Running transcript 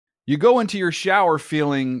You go into your shower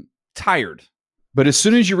feeling tired, but as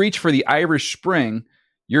soon as you reach for the Irish Spring,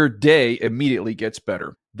 your day immediately gets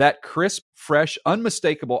better. That crisp, fresh,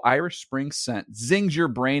 unmistakable Irish Spring scent zings your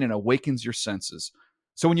brain and awakens your senses.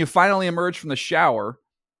 So when you finally emerge from the shower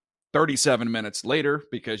 37 minutes later,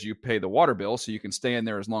 because you pay the water bill so you can stay in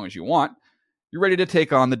there as long as you want, you're ready to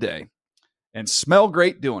take on the day and smell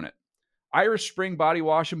great doing it. Irish Spring Body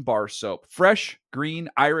Wash and Bar Soap. Fresh, green,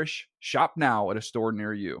 Irish. Shop now at a store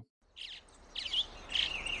near you.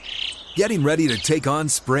 Getting ready to take on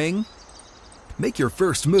spring? Make your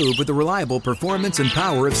first move with the reliable performance and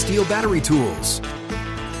power of Steel battery tools.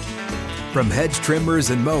 From hedge trimmers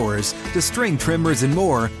and mowers to string trimmers and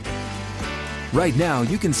more, right now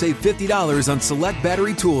you can save $50 on select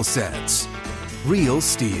battery tool sets. Real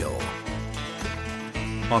Steel.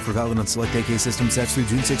 Offer valid on select AK system sets through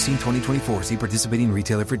June 16, 2024. See participating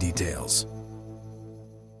retailer for details.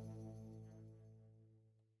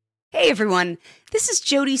 Hey everyone, this is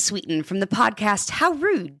Jodie Sweetin from the podcast How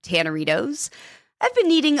Rude, Tanneritos. I've been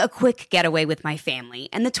needing a quick getaway with my family,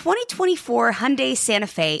 and the 2024 Hyundai Santa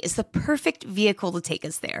Fe is the perfect vehicle to take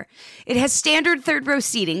us there. It has standard third-row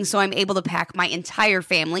seating, so I'm able to pack my entire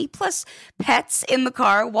family, plus pets, in the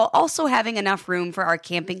car, while also having enough room for our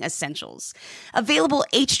camping essentials. Available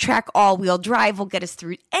H-Track all-wheel drive will get us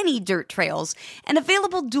through any dirt trails, and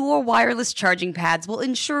available dual wireless charging pads will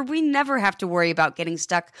ensure we never have to worry about getting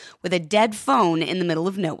stuck with a dead phone in the middle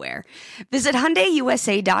of nowhere. Visit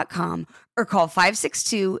HyundaiUSA.com or call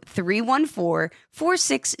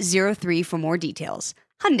 562-314-4603 for more details.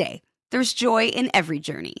 Hyundai, there's joy in every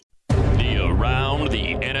journey. The Around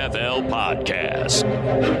the NFL podcast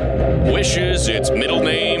wishes its middle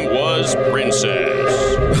name was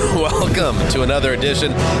Princess. Welcome to another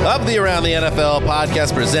edition of the Around the NFL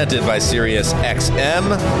podcast presented by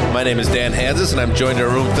SiriusXM. My name is Dan Hansis, and I'm joined in a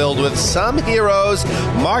room filled with some heroes,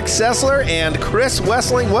 Mark Sessler and Chris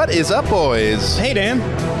Wessling. What is up, boys? Hey, Dan.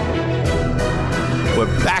 We're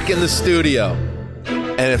back in the studio,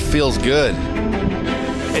 and it feels good.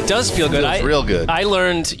 It does feel good. It feels real good. I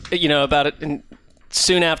learned, about it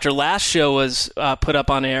soon after last show was put up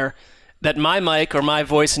on air that my mic or my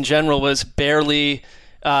voice in general was barely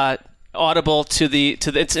audible to the. For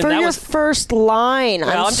and that your was, first line,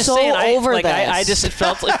 well, I'm just so saying, over this. It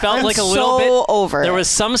felt like a little bit over. There was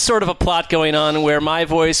some sort of a plot going on where my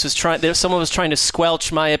voice was someone was trying to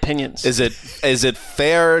squelch my opinions. Is it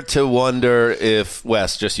fair to wonder if,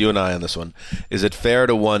 Wes, just you and I on this one, is it fair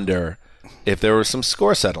to wonder if there was some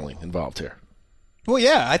score settling involved here? Well,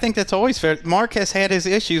 yeah, I think that's always fair. Mark has had his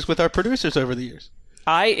issues with our producers over the years.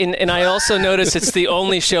 I also noticed it's the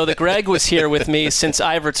only show that Greg was here with me since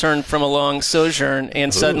I've returned from a long sojourn,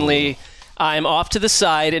 and suddenly I'm off to the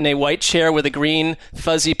side in a white chair with a green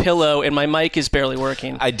fuzzy pillow, and my mic is barely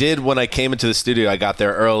working. I did when I came into the studio. I got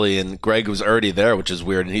there early, and Greg was already there, which is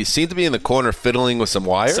weird. And he seemed to be in the corner fiddling with some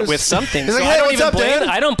wires. With something. He's like, hey, what's up, Dan?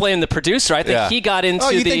 I don't blame the producer. I think he got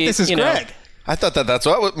into you think this is Greg? I thought that's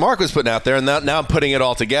what Mark was putting out there, and now I'm putting it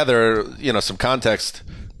all together, some context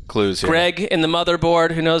clues here. Greg in the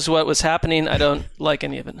motherboard, who knows what was happening. I don't like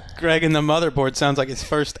any of it. Greg in the motherboard sounds like his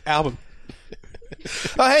first album.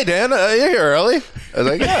 Oh, hey, Dan, you're here early. I was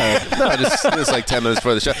like, just like 10 minutes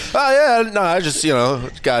before the show. Oh, yeah, no, I just,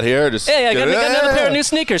 got here. I got another pair of new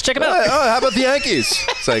sneakers. Check them out. Oh, how about the Yankees?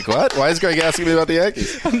 It's like, what? Why is Greg asking me about the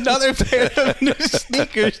Yankees? Another pair of new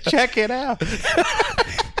sneakers. Check it out.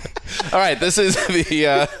 All right, this is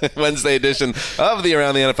the Wednesday edition of the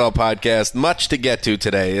Around the NFL podcast. Much to get to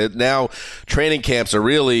today. Now, training camps are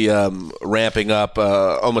really ramping up.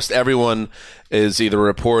 Almost everyone is either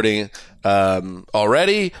reporting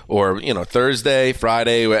already or, Thursday,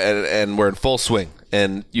 Friday, and we're in full swing.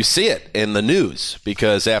 And you see it in the news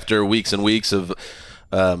because after weeks and weeks of,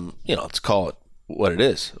 let's call it what it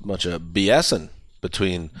is, a bunch of BSing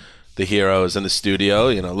between the heroes in the studio,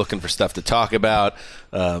 looking for stuff to talk about,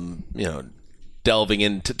 delving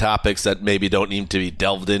into topics that maybe don't need to be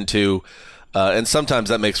delved into. And sometimes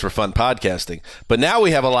that makes for fun podcasting. But now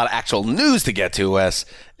we have a lot of actual news to get to, Wes,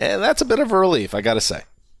 and that's a bit of a relief, I got to say.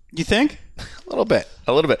 You think? A little bit.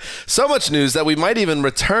 So much news that we might even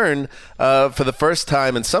return for the first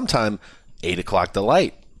time in some time, 8 O'Clock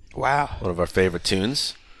Delight. Wow. One of our favorite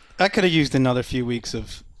tunes. I could have used another few weeks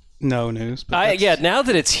of no news. Now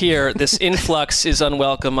that it's here, this influx is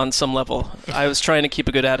unwelcome on some level. I was trying to keep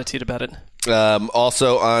a good attitude about it.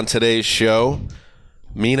 Also on today's show,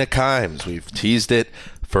 Mina Kimes. We've teased it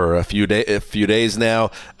for a few days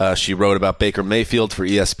now. She wrote about Baker Mayfield for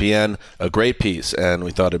ESPN, a great piece, and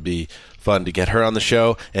we thought it'd be fun to get her on the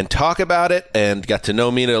show and talk about it, and got to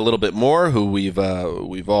know Mina a little bit more, who we've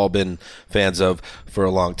all been fans of for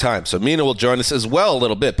a long time. So Mina will join us as well a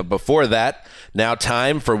little bit. But before that, now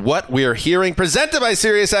time for What We're Hearing, presented by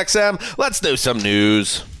SiriusXM. Let's do some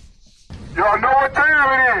news. Y'all know what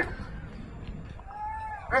time it is.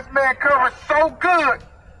 This man covers so good,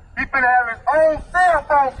 he finna have his own cell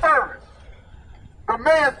phone service. The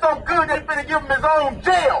man's so good, they finna give him his own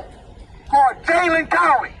jail called Jalen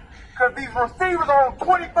County, because these receivers are on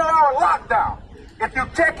 24-hour lockdown. If you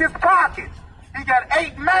check his pockets, he got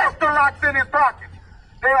 8 master locks in his pockets.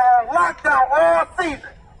 They are on lockdown all season.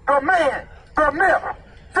 The man, the myth,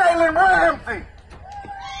 Jalen Ramsey.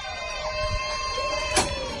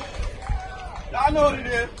 Y'all know what it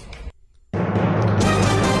is.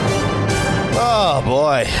 Oh,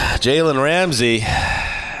 boy. Jalen Ramsey.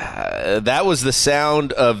 That was the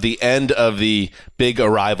sound of the end of the big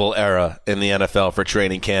arrival era in the NFL for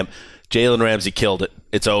training camp. Jalen Ramsey killed it.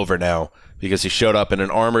 It's over now because he showed up in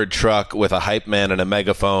an armored truck with a hype man and a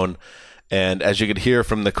megaphone. And as you could hear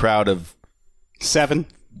from the crowd of 7.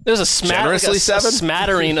 There's a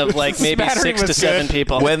smattering of like maybe 6 to 7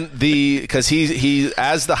 people. Because he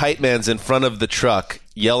as the hype man's in front of the truck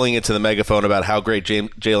yelling into the megaphone about how great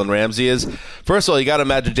Jalen Ramsey is. First of all, you got to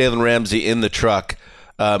imagine Jalen Ramsey in the truck,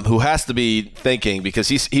 who has to be thinking, because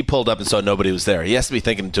he pulled up and saw nobody was there. He has to be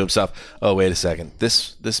thinking to himself, "Oh, wait a second,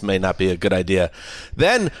 this may not be a good idea."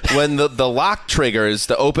 Then when the lock triggers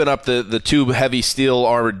to open up the 2 heavy steel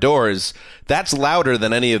armored doors, that's louder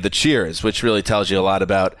than any of the cheers, which really tells you a lot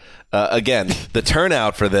about again the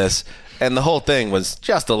turnout for this. And the whole thing was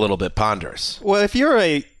just a little bit ponderous. Well, if you're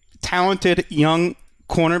a talented young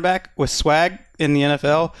cornerback with swag in the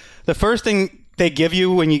NFL, the first thing they give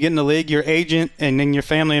you when you get in the league, your agent and then your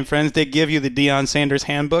family and friends, they give you the Deion Sanders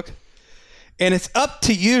handbook. And it's up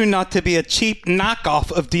to you not to be a cheap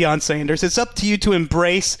knockoff of Deion Sanders. It's up to you to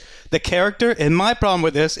embrace the character. And my problem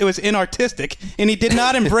with this, it was inartistic, and he did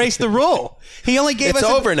not embrace the role. He only gave us...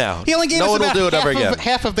 It's over now. He only gave no us one about will do it ever again.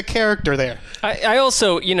 half of the character there. I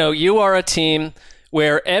also, you are a team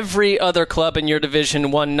where every other club in your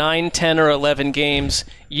division won 9, 10, or 11 games.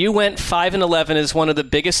 You went 5-11 as one of the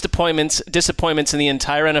biggest disappointments in the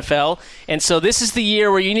entire NFL. And so this is the year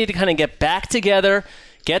where you need to kind of get back together,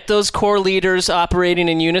 get those core leaders operating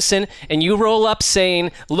in unison, and you roll up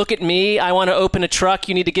saying, "Look at me, I want to open a truck,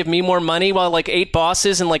 you need to give me more money," while like 8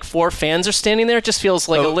 bosses and like 4 fans are standing there. It just feels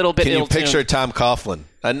like a little bit ill-tuned. Can you picture Tom Coughlin?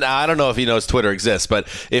 And I don't know if he knows Twitter exists, but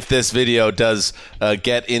if this video does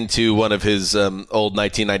get into one of his old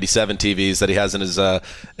 1997 TVs that he has in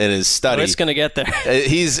his study, it's going to get there.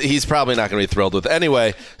 He's probably not going to be thrilled with it.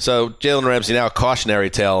 Anyway, so Jalen Ramsey now a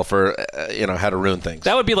cautionary tale for how to ruin things.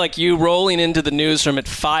 That would be like you rolling into the newsroom at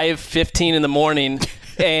 5:15 in the morning,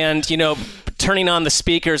 and turning on the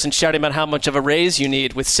speakers and shouting about how much of a raise you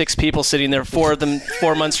need with 6 people sitting there, 4 of them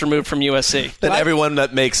 4 months removed from USC. And everyone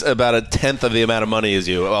that makes about 1/10 of the amount of money as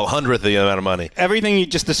you, 100th of the amount of money. Everything you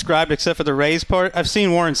just described except for the raise part, I've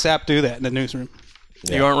seen Warren Sapp do that in the newsroom.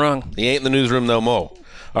 Yeah. You aren't wrong. He ain't in the newsroom no more.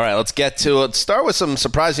 All right, let's start with some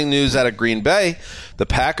surprising news out of Green Bay. The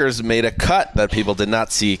Packers made a cut that people did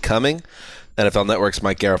not see coming. NFL Network's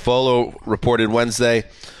Mike Garafolo reported Wednesday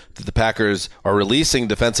that the Packers are releasing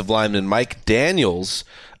defensive lineman Mike Daniels,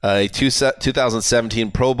 a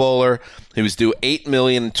 2017 Pro Bowler. He was due $8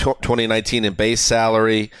 million in 2019 in base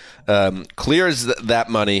salary. Clears that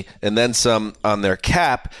money and then some on their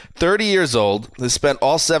cap. 30 years old. Has spent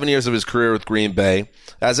all 7 years of his career with Green Bay.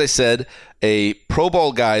 As I said, a Pro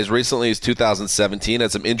Bowl guy as recently as 2017.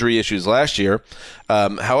 Had some injury issues last year.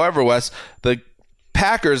 However, Wes, the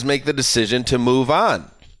Packers make the decision to move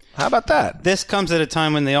on. How about that? This comes at a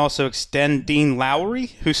time when they also extend Dean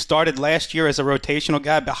Lowry, who started last year as a rotational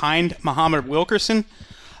guy behind Muhammad Wilkerson.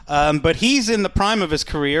 But he's in the prime of his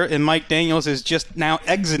career, and Mike Daniels is just now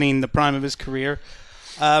exiting the prime of his career.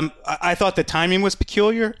 I thought the timing was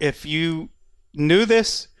peculiar. If you knew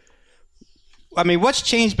this, I mean, what's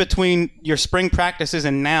changed between your spring practices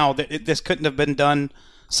and now that this couldn't have been done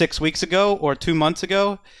 6 weeks ago or 2 months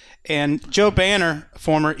ago? And Joe Banner,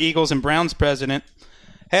 former Eagles and Browns president,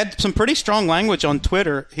 had some pretty strong language on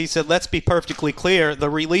Twitter. He said, "Let's be perfectly clear. The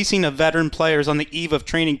releasing of veteran players on the eve of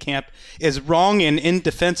training camp is wrong and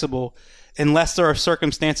indefensible unless there are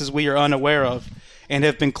circumstances we are unaware of and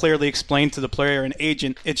have been clearly explained to the player and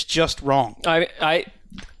agent. It's just wrong."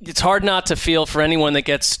 It's hard not to feel for anyone that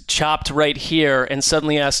gets chopped right here and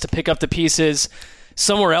suddenly has to pick up the pieces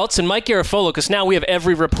somewhere else. And Mike Garafolo, because now we have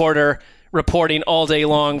every reporter reporting all day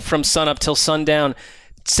long from sunup till sundown,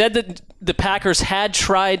 said that the Packers had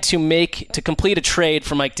tried to complete a trade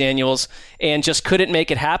for Mike Daniels and just couldn't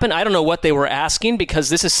make it happen. I don't know what they were asking, because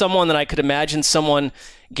this is someone that I could imagine someone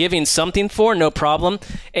giving something for, no problem.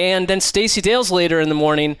 And then Stacey Dales later in the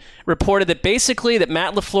morning reported that basically that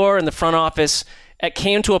Matt LaFleur and the front office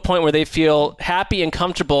came to a point where they feel happy and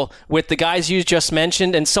comfortable with the guys you just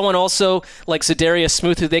mentioned, and someone also like Zadarius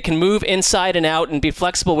Smith who they can move inside and out and be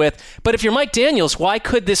flexible with. But if you're Mike Daniels, why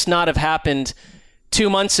could this not have happened 2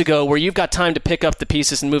 months ago, where you've got time to pick up the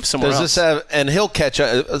pieces and move somewhere else? And he'll catch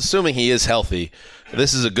up, assuming he is healthy.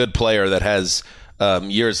 This is a good player that has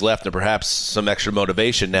years left and perhaps some extra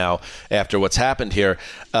motivation now after what's happened here.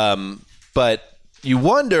 But you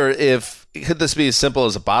wonder if could this be as simple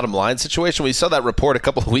as a bottom line situation? We saw that report a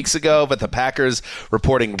couple of weeks ago, but the Packers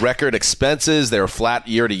reporting record expenses. They were flat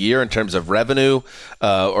year to year in terms of revenue,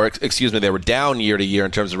 they were down year to year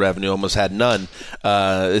in terms of revenue, almost had none.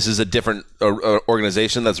 This is a different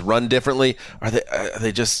organization that's run differently. Are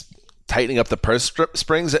they just tightening up the purse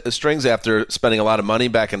strings after spending a lot of money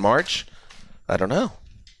back in March? I don't know.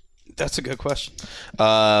 That's a good question.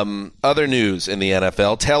 Other news in the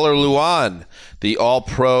NFL, Taylor Lewan, the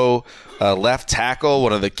all-pro left tackle,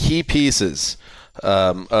 one of the key pieces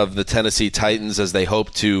of the Tennessee Titans as they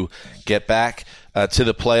hope to get back to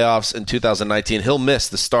the playoffs in 2019. He'll miss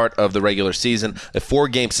the start of the regular season, a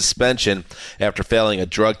 4-game suspension after failing a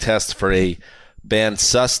drug test for a banned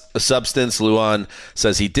substance. Lewan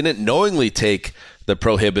says he didn't knowingly take the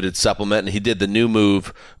prohibited supplement, and he did the new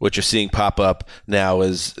move, which you're seeing pop up now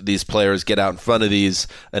as these players get out in front of these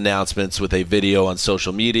announcements with a video on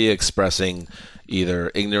social media expressing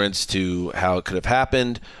either ignorance to how it could have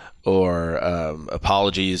happened or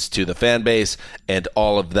apologies to the fan base and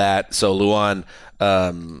all of that. So Lewan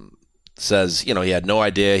says, he had no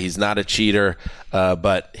idea. He's not a cheater,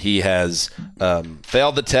 but he has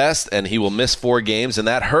failed the test, and he will miss 4 games, and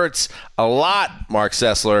that hurts a lot, Mark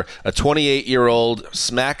Sessler, a 28-year-old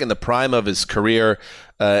smack in the prime of his career,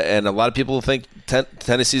 and a lot of people think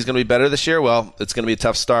Tennessee is going to be better this year. Well, it's going to be a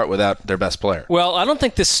tough start without their best player. Well, I don't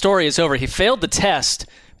think this story is over. He failed the test,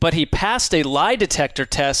 but he passed a lie detector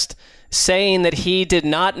test saying that he did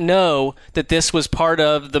not know that this was part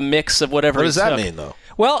of the mix of whatever. What does that mean, though?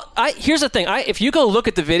 Well, here's the thing. If you go look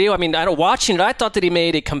at the video, watching it, I thought that he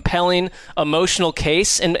made a compelling, emotional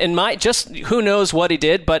case, and who knows what he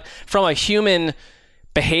did, but from a human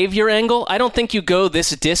behavior angle, I don't think you go this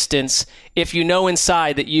distance if you know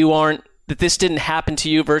inside that this didn't happen to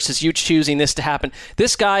you versus you choosing this to happen.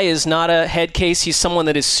 This guy is not a head case. He's someone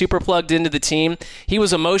that is super plugged into the team. He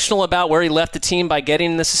was emotional about where he left the team by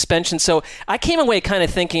getting the suspension. So I came away kind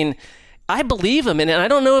of thinking, I believe him, and I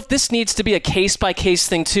don't know if this needs to be a case-by-case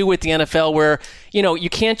thing, too, with the NFL where, you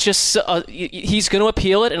can't just he's going to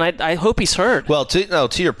appeal it, and I hope he's heard. Well,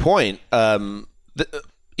 to your point, Ian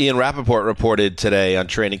Rappaport reported today on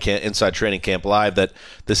Inside Training Camp Live that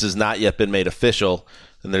this has not yet been made official,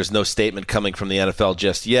 and there's no statement coming from the NFL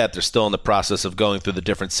just yet. They're still in the process of going through the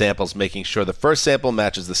different samples, making sure the first sample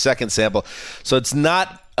matches the second sample. So it's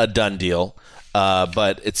not a done deal,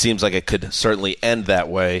 but it seems like it could certainly end that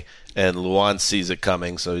way. And Lewan sees it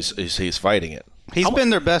coming, so he's fighting it. He's been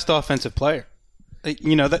their best offensive player.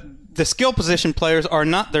 The skill position players are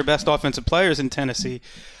not their best offensive players in Tennessee.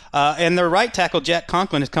 And their right tackle, Jack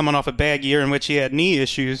Conklin, is coming off a bad year in which he had knee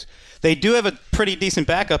issues. They do have a pretty decent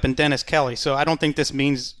backup in Dennis Kelly, so I don't think this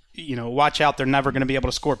means, watch out, they're never going to be able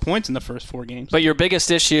to score points in the first 4 games. But your biggest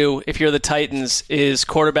issue, if you're the Titans, is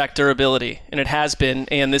quarterback durability, and it has been,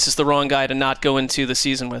 and this is the wrong guy to not go into the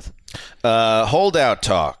season with. Holdout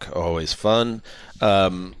talk, always fun.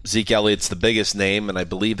 Zeke Elliott's the biggest name, and I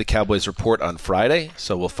believe the Cowboys report on Friday,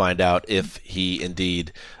 so we'll find out if he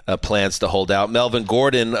indeed plans to hold out. Melvin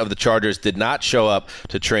Gordon of the Chargers did not show up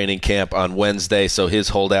to training camp on Wednesday, so his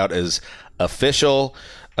holdout is official.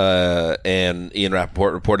 And Ian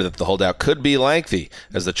Rappaport reported that the holdout could be lengthy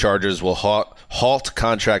as the Chargers will halt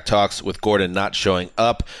contract talks with Gordon not showing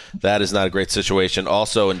up. That is not a great situation.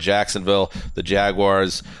 Also in Jacksonville, the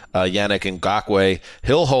Jaguars, Yannick Ngakoue,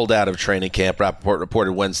 he'll hold out of training camp. Rappaport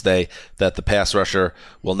reported Wednesday that the pass rusher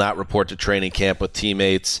will not report to training camp with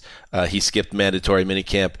teammates. He skipped mandatory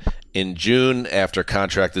minicamp in June after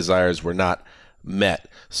contract desires were not met.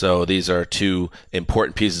 So these are 2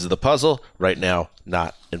 important pieces of the puzzle. Right now,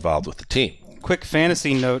 not involved with the team. Quick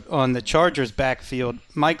fantasy note on the Chargers backfield.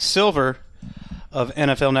 Mike Silver of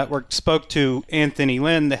NFL Network spoke to Anthony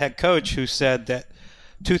Lynn, the head coach, who said that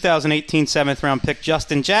 2018 7th-round pick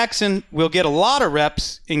Justin Jackson will get a lot of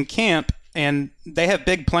reps in camp, and they have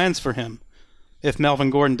big plans for him. if Melvin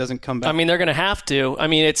Gordon doesn't come back. I mean, they're going to have to. I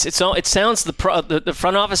mean, it sounds the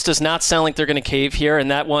front office does not sound like they're going to cave here, and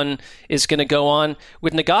that one is going to go on.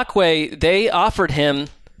 With Ngakoue, they offered him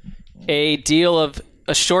a deal of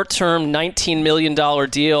a short-term $19 million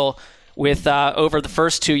deal with over the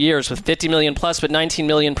first 2 years, with $50 million plus, but $19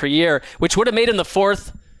 million per year, which would have made him the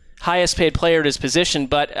fourth highest paid player at his position.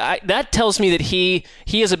 But that tells me that he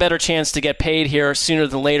has a better chance to get paid here sooner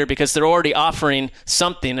than later because they're already offering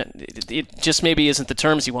something. It just maybe isn't the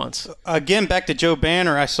terms he wants. Again, back to Joe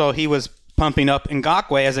Banner, I saw he was pumping up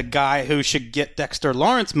Ngakoue as a guy who should get Dexter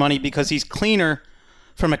Lawrence money because he's cleaner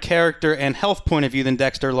from a character and health point of view than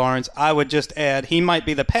Dexter Lawrence. I would just add he might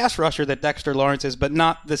be the pass rusher that Dexter Lawrence is, but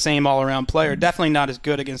not the same all-around player. Definitely not as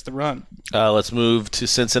good against the run. Let's move to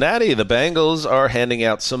Cincinnati. The Bengals are handing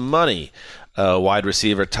out some money. Wide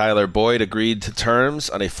receiver Tyler Boyd agreed to terms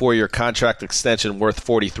on a 4-year contract extension worth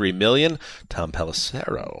 $43 million. Tom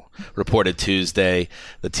Pelissero reported Tuesday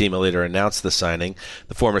the team later announced the signing.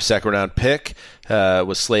 The former second-round pick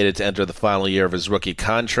was slated to enter the final year of his rookie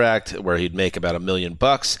contract, where he'd make about $1 million.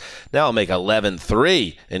 Now he'll make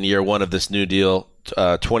 $11.3 in year one of this new deal.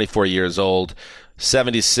 24 years old,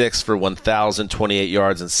 76 for 1,028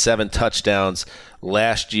 yards and 7 touchdowns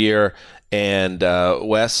last year. And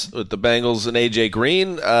Wes, with the Bengals and A.J.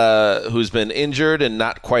 Green, who's been injured and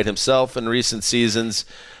not quite himself in recent seasons.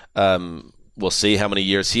 We'll see how many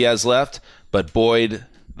years he has left. But Boyd,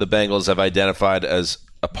 the Bengals have identified as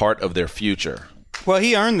a part of their future. Well,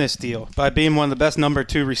 he earned this deal by being one of the best number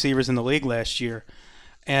 2 receivers in the league last year.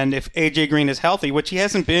 And if A.J. Green is healthy, which he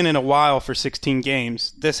hasn't been in a while for 16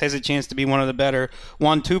 games, this has a chance to be one of the better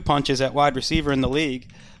 1-2 punches at wide receiver in the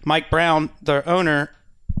league. Mike Brown, their owner,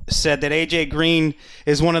 said that A.J. Green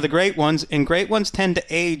is one of the great ones, and great ones tend to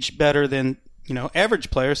age better than,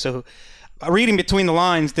 average players. So reading between the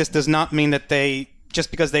lines, this does not mean that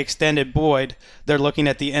just because they extended Boyd, they're looking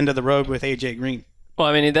at the end of the road with A.J. Green. Well,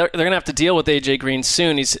 I mean, they're going to have to deal with A.J. Green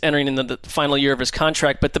soon. He's entering in the final year of his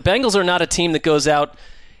contract. But the Bengals are not a team that goes out.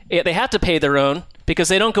 They have to pay their own because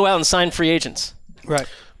they don't go out and sign free agents. Right.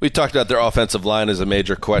 We talked about their offensive line as a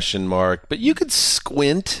major question mark, but you could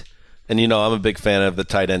squint. And, I'm a big fan of the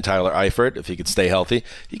tight end Tyler Eifert, if he could stay healthy.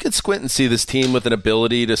 You could squint and see this team with an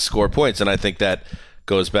ability to score points. And I think that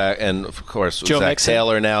goes back. And, of course, Zach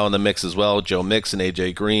Taylor now in the mix as well. Joe Mixon,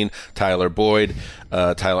 A.J. Green, Tyler Boyd,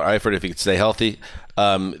 Tyler Eifert, if he could stay healthy.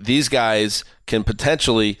 These guys can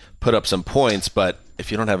potentially put up some points, but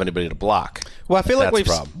if you don't have anybody to block, well, I feel like that's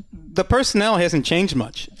a problem. The personnel hasn't changed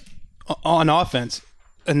much on offense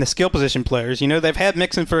and the skill position players. They've had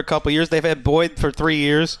Mixon for a couple years. They've had Boyd for 3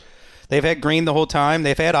 years. They've had Green the whole time.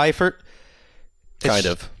 They've had Eifert.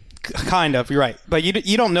 Kind of, you're right. But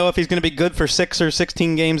you don't know if he's going to be good for 6 or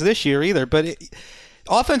 16 games this year either. But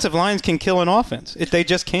offensive lines can kill an offense. They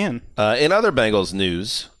just can. In other Bengals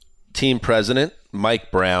news, team president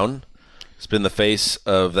Mike Brown has been the face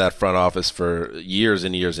of that front office for years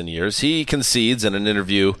and years and years. He concedes in an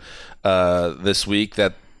interview this week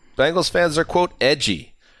that Bengals fans are, quote,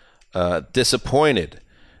 edgy, disappointed.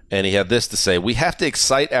 And he had this to say: "We have to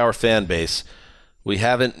excite our fan base. We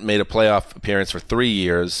haven't made a playoff appearance for 3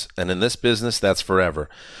 years, and in this business, that's forever.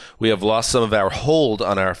 We have lost some of our hold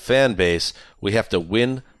on our fan base. We have to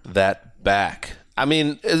win that back." I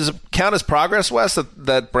mean, does it count as progress, Wes,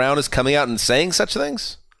 that Brown is coming out and saying such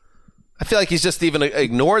things? I feel like he's just even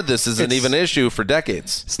ignored this as an even issue for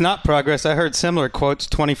decades. It's not progress. I heard similar quotes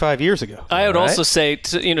 25 years ago. I would also say,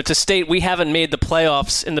 to state we haven't made the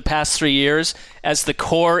playoffs in the past 3 years as the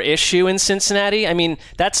core issue in Cincinnati. I mean,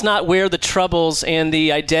 that's not where the troubles and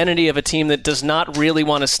the identity of a team that does not really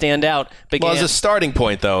want to stand out began. Well, as a starting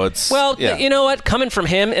point, though, it's... Well, you know what? Coming from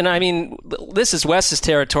him, and I mean, this is Wes's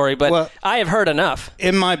territory, but I have heard enough.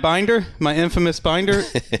 In my binder, my infamous binder,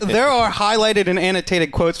 there are highlighted and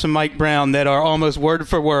annotated quotes from Mike Brown that are almost word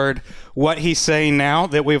for word what he's saying now,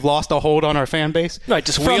 that we've lost a hold on our fan base. Right,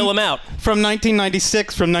 just wheel him out. From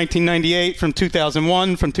 1996, from 1998, from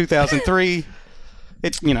 2001, from 2003.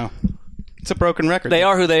 It's a broken record. They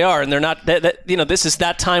are who they are, and they're not. This is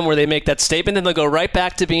that time where they make that statement, and they'll go right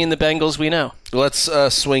back to being the Bengals we know. Let's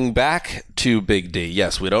swing back to Big D.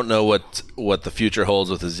 Yes, we don't know what the future holds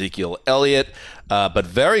with Ezekiel Elliott, but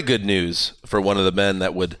very good news for one of the men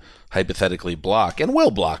that would hypothetically block and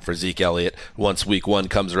will block for Zeke Elliott once Week 1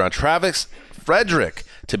 comes around. Travis Frederick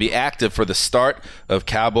to be active for the start of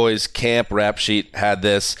Cowboys camp. Rap Sheet had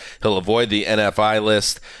this. He'll avoid the NFI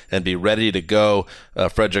list and be ready to go.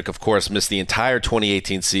 Frederick, of course, missed the entire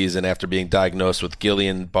 2018 season after being diagnosed with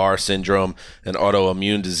Guillain-Barré syndrome, an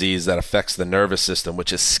autoimmune disease that affects the nervous system,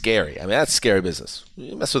 which is scary. I mean, that's scary business.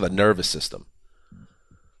 You mess with a nervous system.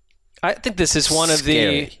 I think this is one of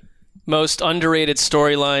the most underrated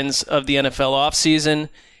storylines of the NFL offseason,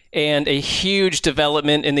 and a huge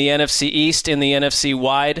development in the NFC East and the NFC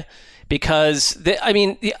wide, because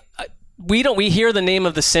we hear the name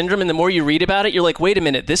of the syndrome, and the more you read about it, you're like, wait a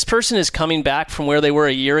minute, this person is coming back from where they were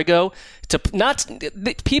a year ago.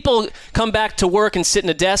 People come back to work and sit in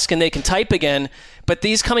a desk and they can type again, but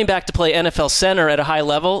these coming back to play NFL center at a high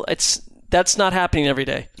level, that's not happening every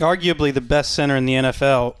day. Arguably the best center in the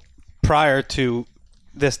NFL prior to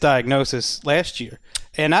this diagnosis last year.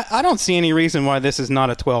 And I don't see any reason why this is not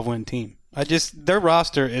a 12-win team. Their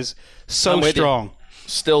roster is so strong.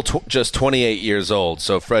 Still just 28 years old.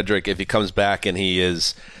 So, Frederick, if he comes back and he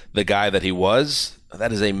is the guy that he was,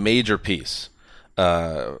 that is a major piece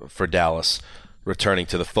for Dallas returning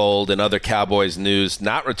to the fold. In other Cowboys news,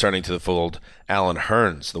 not returning to the fold, Allen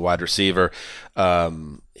Hurns, the wide receiver.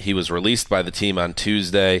 He was released by the team on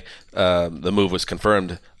Tuesday. The move was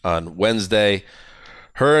confirmed on Wednesday.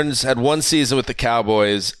 Hurns had one season with the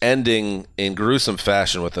Cowboys, ending in gruesome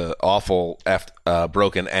fashion with an awful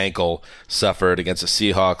broken ankle suffered against the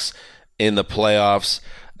Seahawks in the playoffs.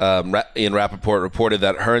 Ian Rappaport reported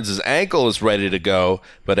that Hurns' ankle is ready to go,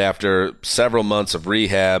 but after several months of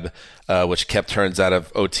rehab, which kept Hurns out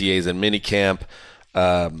of OTAs and minicamp,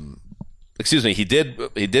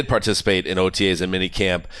 he did participate in OTAs and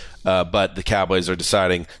minicamp, but the Cowboys are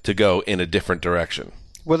deciding to go in a different direction.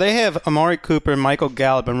 Well, they have Amari Cooper, Michael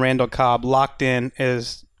Gallup, and Randall Cobb locked in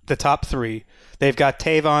as the top three. They've got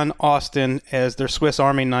Tavon Austin as their Swiss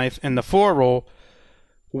Army knife in the 4 role.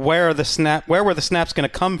 Where were the snaps going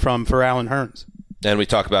to come from for Allen Hurns? And we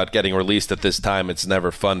talk about getting released at this time. It's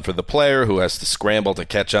never fun for the player who has to scramble to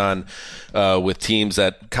catch on with teams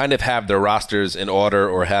that kind of have their rosters in order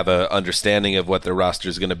or have an understanding of what their roster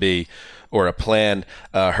is going to be or a plan.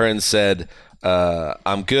 Hurns said,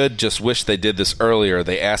 I'm good, just wish they did this earlier.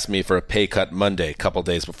 They asked me for a pay cut Monday, a couple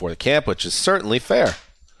days before the camp, which is certainly fair.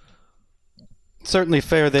 Certainly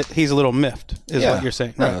fair that he's a little miffed, is what you're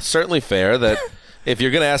saying. Right? Certainly fair that if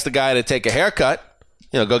you're going to ask the guy to take a haircut,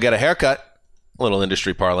 go get a haircut. A little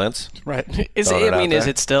industry parlance. Right. Is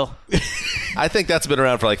it still? I think that's been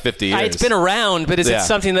around for like 50 years. It's been around, but is it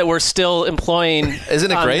something that we're still employing? Isn't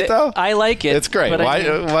it great, though? I like it. It's great.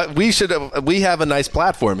 We have a nice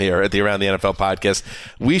platform here at the Around the NFL podcast.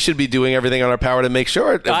 We should be doing everything on our power to make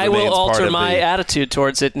sure it I will alter my attitude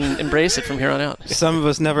towards it and embrace it from here on out. Some of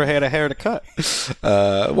us never had a hair to cut.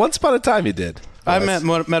 Once upon a time you did. I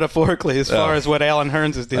meant metaphorically as far as what Allen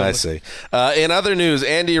Hurns is dealing with. I see. In other news,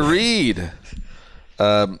 Andy Reid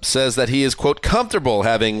says that he is, quote, comfortable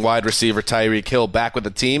having wide receiver Tyreek Hill back with the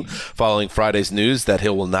team following Friday's news that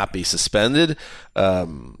Hill will not be suspended.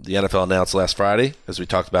 The NFL announced last Friday, as we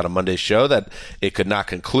talked about on Monday's show, that it could not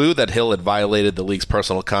conclude that Hill had violated the league's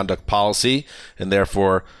personal conduct policy and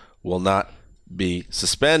therefore will not be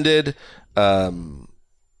suspended.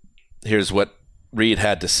 Here's what Reid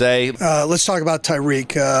had to say. Let's talk about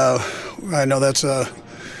Tyreek. I know that's a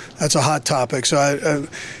hot topic. So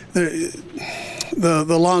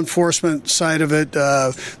the law enforcement side of it,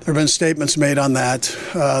 there have been statements made on that.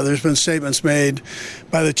 There's been statements made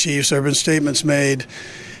by the Chiefs. There have been statements made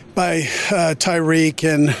by Tyreek,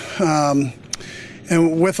 and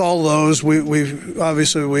with all those, we're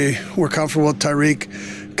comfortable with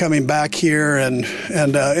Tyreek coming back here, and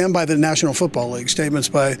by the National Football League, statements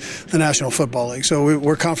by the National Football League. So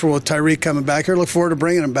we're comfortable with Tyreek coming back here. Look forward to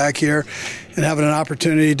bringing him back here and having an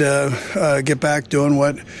opportunity to get back doing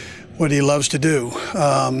what he loves to do.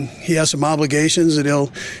 He has some obligations that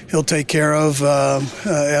he'll take care of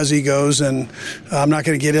as he goes, and I'm not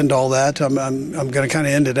going to get into all that. I'm going to kind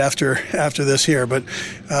of end it after this here. But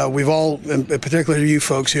we've all, and particularly you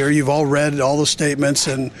folks here, you've all read all the statements,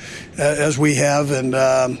 and as we have, and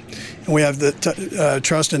we have the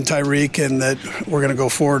trust in Tyreek, and that we're going to go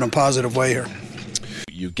forward in a positive way here.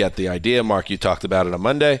 You get the idea, Mark. You talked about it on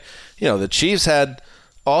Monday. The Chiefs had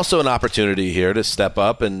also an opportunity here to step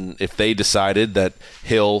up, and if they decided that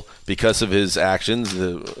Hill, because of his actions,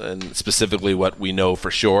 and specifically what we know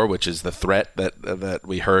for sure, which is the threat that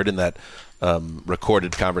we heard in that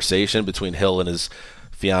recorded conversation between Hill and his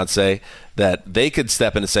fiance, that they could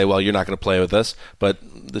step in and say, well, you're not going to play with us. But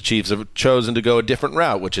the Chiefs have chosen to go a different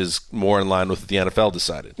route, which is more in line with what the NFL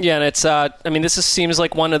decided. Yeah, and it's this seems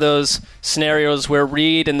like one of those scenarios where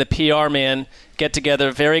Reid and the PR man get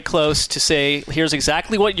together very close to say, here's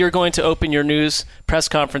exactly what you're going to open your news press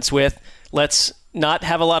conference with. Let's not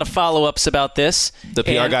have a lot of follow-ups about this. The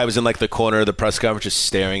PR guy was in the corner of the press conference just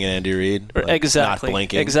staring at Andy Reid, exactly, not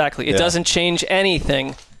blinking. Exactly. It doesn't change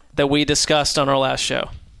anything that we discussed on our last show.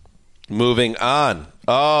 Moving on.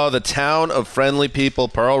 Oh, the town of friendly people,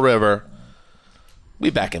 Pearl River. We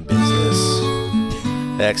back in business.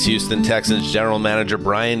 Ex-Houston Texans general manager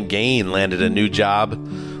Brian Gain landed a new job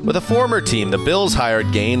with a former team. The Bills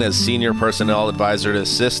hired Gain as senior personnel advisor to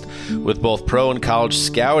assist with both pro and college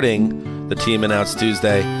scouting, the team announced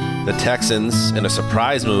Tuesday. The Texans, in a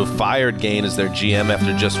surprise move, fired Gain as their GM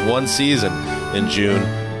after just one season in June.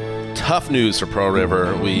 Tough news for Pearl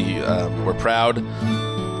River. We're proud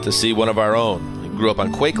to see one of our own. He grew up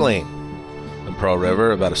on Quake Lane in Pearl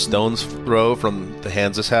River, about a stone's throw from the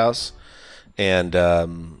Hans's house. And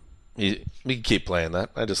we can keep playing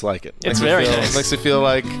that. I just like it. It's very nice. Makes me feel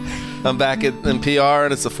like I'm back in PR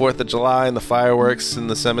and it's the 4th of July and the fireworks in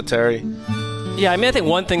the cemetery. Yeah, I mean, I think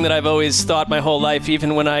one thing that I've always thought my whole life,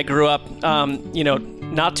 even when I grew up,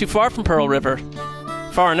 not too far from Pearl River,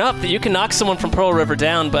 far enough that you can knock someone from Pearl River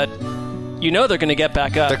down, but you know they're going to get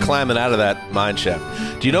back up. They're climbing out of that mine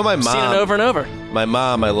shaft. Do you know my mom? Seen it over and over. My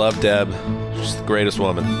mom, I love Deb. She's the greatest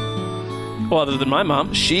woman. Well, other than my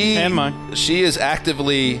mom. And mine. She is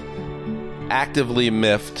actively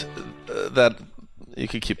miffed that you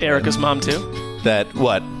could keep Erica's mom, too. That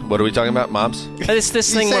what? What are we talking about? Moms? It's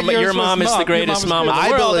this thing where your mom is the greatest mom in the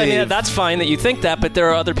world. I mean, that's fine that you think that, but there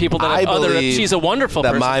are other people that she's a wonderful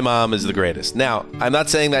person. That my mom is the greatest. Now, I'm not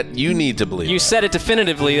saying that you need to believe. You said it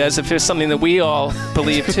definitively as if it's something that we all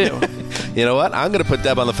believe too. You know what? I'm going to put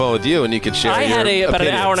Deb on the phone with you, and you can share. I had about an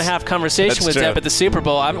hour and a half conversation That's with true. Deb at the Super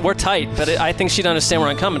Bowl. We're tight, but I think she'd understand where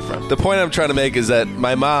I'm coming from. The point I'm trying to make is that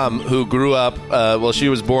my mom, who grew up, she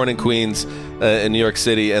was born in Queens, in New York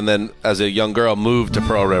City, and then as a young girl moved to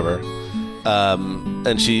Pearl River,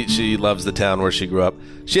 and she loves the town where she grew up.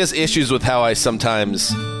 She has issues with how I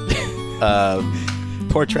sometimes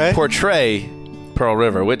portray Pearl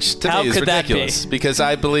River, which to me is ridiculous because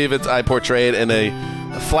I believe I portray it in a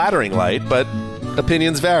flattering light, but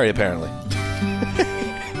opinions vary apparently.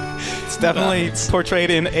 It's definitely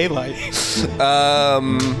portrayed in a light.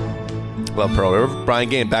 Love Pearl River. Brian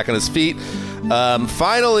Gain back on his feet.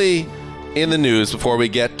 Finally, in the news before we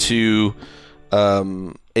get to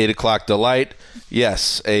 8 o'clock delight.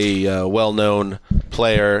 Yes, a well-known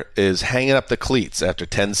player is hanging up the cleats after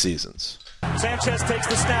 10 seasons. Sanchez takes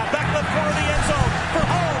the snap, back left corner of the end zone for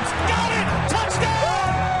Holmes. Got it! Touchdown!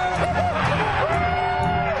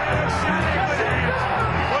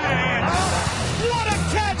 What a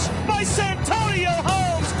catch by Santonio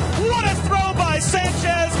Holmes! What a throw by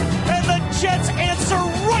Sanchez! And the Jets answer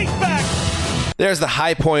right back! There's the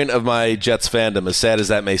high point of my Jets fandom, as sad as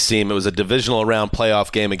that may seem. It was a divisional round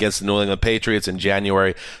playoff game against the New England Patriots in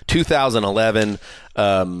January 2011.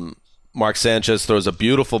 Mark Sanchez throws a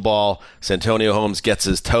beautiful ball. Santonio Holmes gets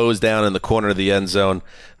his toes down in the corner of the end zone.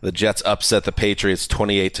 The Jets upset the Patriots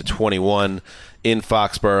 28-21 in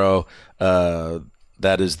Foxborough.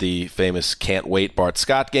 That is the famous can't wait Bart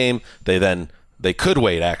Scott game. They could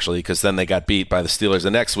wait, actually, because then they got beat by the Steelers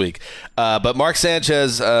the next week. But Mark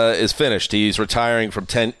Sanchez is finished. He's retiring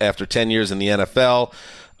after 10 years in the NFL.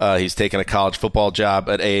 He's taken a college football job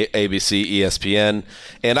at ABC, ESPN.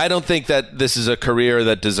 And I don't think that this is a career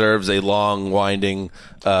that deserves a long, winding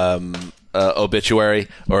obituary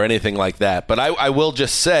or anything like that. But I will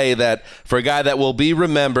just say that for a guy that will be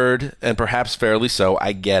remembered, and perhaps fairly so,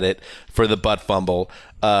 I get it, for the butt fumble,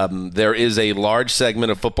 there is a large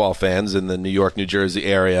segment of football fans in the New York, New Jersey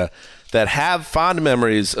area that have fond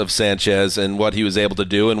memories of Sanchez and what he was able to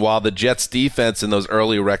do. And while the Jets defense in those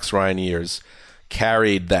early Rex Ryan years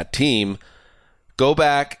carried that team, go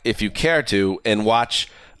back, if you care to, and watch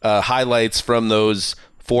highlights from those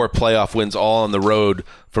 4 playoff wins all on the road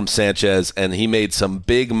from Sanchez, and he made some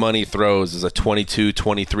big money throws as a 22,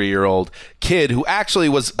 23-year-old kid who actually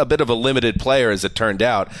was a bit of a limited player, as it turned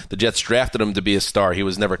out. The Jets drafted him to be a star. He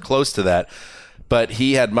was never close to that. But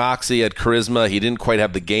he had moxie, had charisma. He didn't quite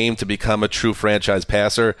have the game to become a true franchise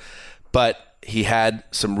passer, but he had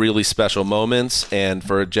some really special moments. And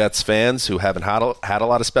for Jets fans who haven't had a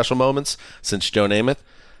lot of special moments since Joe Namath,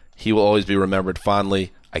 he will always be remembered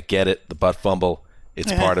fondly. I get it, the butt fumble.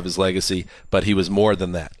 It's part of his legacy, but he was more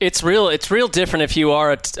than that. It's real different if you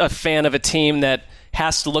are a fan of a team that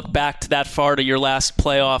has to look back to that far to your last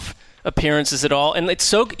playoff appearances at all. And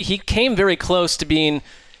he came very close to being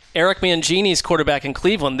Eric Mangini's quarterback in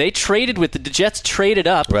Cleveland. The Jets traded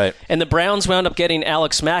up, right, and the Browns wound up getting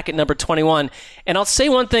Alex Mack at number 21. And I'll say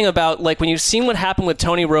one thing about, like, when you've seen what happened with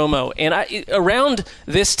Tony Romo, and around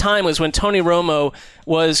this time was when Tony Romo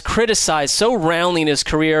was criticized so roundly in his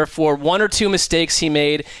career for 1 or 2 mistakes he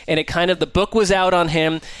made, and the book was out on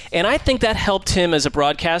him. And I think that helped him as a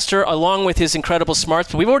broadcaster, along with his incredible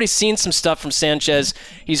smarts. But we've already seen some stuff from Sanchez.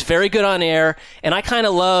 He's very good on air, and I kind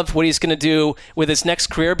of love what he's going to do with his next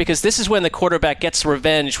career, because this is when the quarterback gets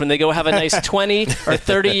revenge, when they go have a nice 20 or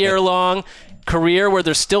 30-year-long career where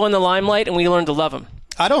they're still in the limelight, and we learn to love him.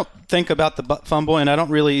 I don't think about the fumble, and I don't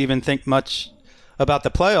really even think much about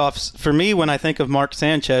the playoffs. For me, when I think of Mark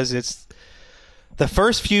Sanchez, it's the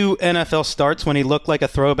first few NFL starts when he looked like a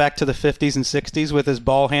throwback to the 50s and 60s with his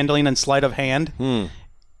ball handling and sleight of hand.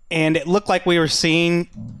 And it looked like we were seeing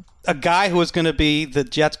a guy who was going to be the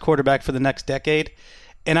Jets quarterback for the next decade.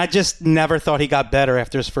 And I just never thought he got better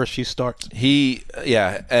after his first few starts.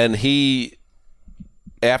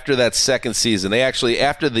 After that second season, they actually,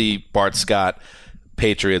 after the Bart Scott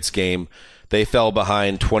Patriots game, they fell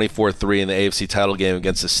behind 24-3 in the AFC title game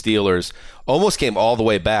against the Steelers. Almost came all the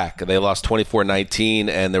way back. They lost 24-19,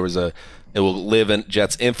 and there was it will live in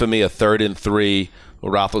Jets' infamy, a 3rd and 3.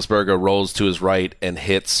 Roethlisberger rolls to his right and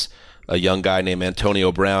hits a young guy named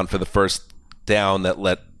Antonio Brown for the first down that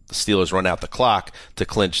let the Steelers run out the clock to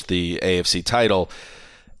clinch the AFC title.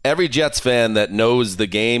 Every Jets fan that knows the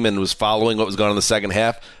game and was following what was going on in the second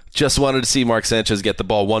half just wanted to see Mark Sanchez get the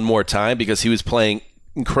ball one more time because he was playing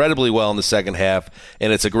incredibly well in the second half,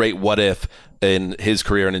 and it's a great what if in his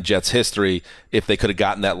career and in Jets history if they could have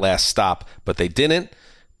gotten that last stop, but they didn't,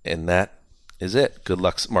 and that is it. Good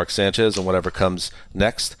luck, Mark Sanchez, and whatever comes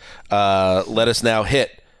next. Let us now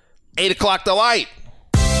hit 8 o'clock delight.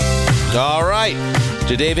 All right,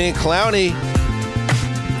 Jadeveon Clowney,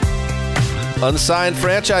 unsigned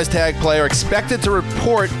franchise tag player, expected to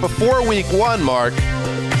report before week 1, Mark.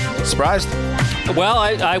 Surprised? Well,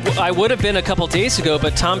 I would have been a couple days ago,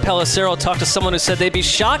 but Tom Pelissero talked to someone who said they'd be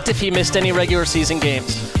shocked if he missed any regular season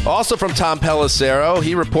games. Also from Tom Pelissero,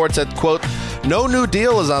 he reports that, quote, no new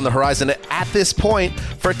deal is on the horizon at this point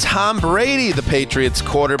for Tom Brady, the Patriots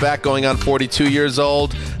quarterback going on 42 years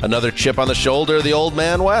old. Another chip on the shoulder of the old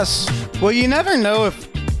man, Wes. Well, you never know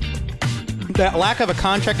if that lack of a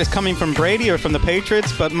contract is coming from Brady or from the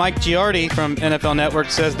Patriots, but Mike Giardi from NFL Network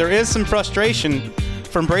says there is some frustration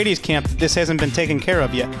from Brady's camp that this hasn't been taken care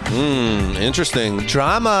of yet. Interesting.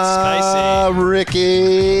 Drama. Spicy.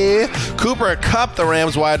 Ricky. Cooper Kupp, the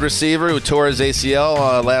Rams wide receiver who tore his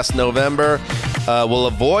ACL last November, will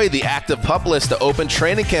avoid the active PUP list to open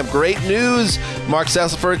training camp. Great news, Mark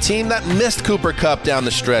Sessler, for a team that missed Cooper Kupp down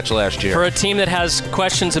the stretch last year. For a team that has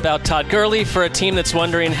questions about Todd Gurley, for a team that's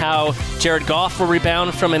wondering how Jared Goff will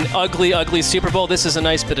rebound from an ugly, ugly Super Bowl, this is a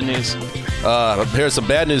nice bit of news. Here's some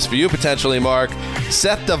bad news for you, potentially, Mark.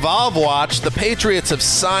 Seth DeValve watch. The Patriots have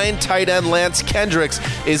signed tight end Lance Kendricks.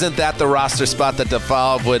 Isn't that the roster spot that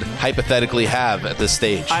DeValve would hypothetically have at this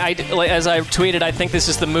stage? As I tweeted, I think this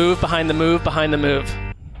is the move behind the move behind the move.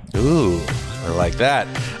 Ooh, I like that.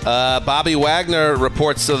 Bobby Wagner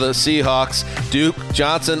reports to the Seahawks. Duke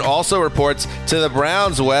Johnson also reports to the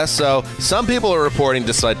Browns, West. So some people are reporting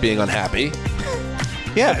despite being unhappy.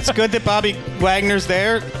 Yeah, it's good that Bobby Wagner's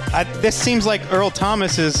there. This seems like Earl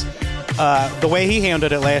Thomas is the way he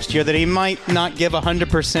handled it last year, that he might not give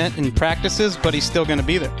 100% in practices, but he's still going to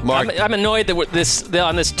be there. Mark, I'm annoyed that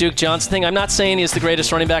on this Duke Johnson thing. I'm not saying he's the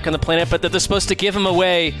greatest running back on the planet, but that they're supposed to give him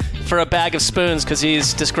away for a bag of spoons because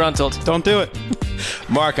he's disgruntled. Don't do it.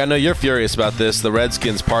 Mark, I know you're furious about this. The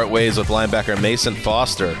Redskins part ways with linebacker Mason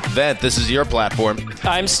Foster. Vent, this is your platform.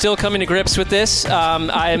 I'm still coming to grips with this.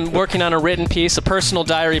 I'm working on a written piece, a personal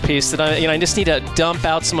diary piece that I just need to dump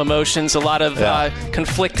out some emotions, a lot of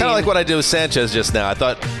conflicting. Kind of like what I did with Sanchez just now. I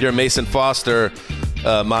thought your Mason Foster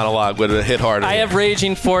monologue would have hit harder. I have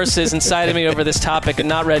raging forces inside of me over this topic and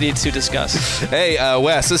not ready to discuss. Hey,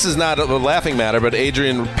 Wes, this is not a laughing matter, but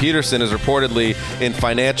Adrian Peterson is reportedly in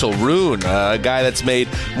financial ruin. A guy that's made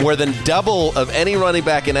more than double of any running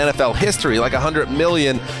back in NFL history, like $100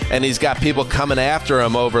 million, and he's got people coming after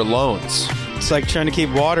him over loans. It's like trying to keep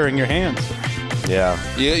water in your hands. Yeah.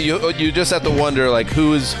 You just have to wonder, like,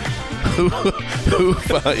 who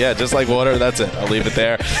yeah, just like water. That's it. I'll leave it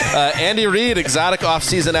there. Andy Reid, exotic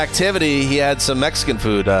off-season activity. He had some Mexican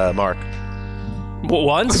food, Mark.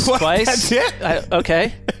 Once? What? Twice? That's it?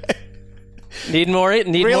 Okay. Need more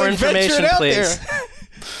information, please.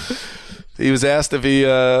 He was asked if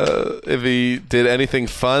he did anything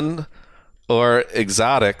fun or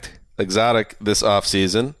exotic this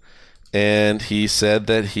off-season, and he said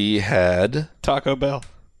that he had Taco Bell.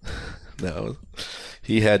 No.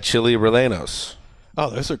 He had chili rellenos. Oh,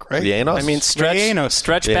 those are great. Rellenos? I mean,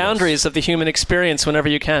 stretch boundaries of the human experience whenever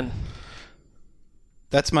you can.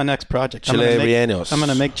 That's my next project. Chili rellenos. I'm going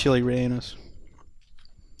to make chili rellenos.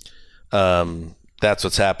 That's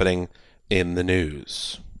what's happening in the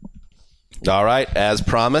news. All right, as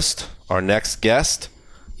promised, our next guest,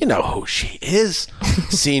 you know who she is.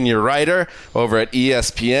 Senior writer over at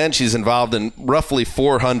ESPN. She's involved in roughly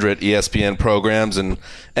 400 ESPN programs and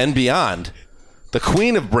beyond. the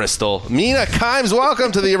queen of Bristol, Mina Kimes.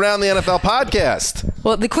 Welcome to the Around the NFL podcast.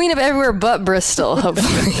 Well, the queen of everywhere but Bristol,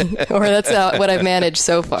 hopefully. Or that's what I've managed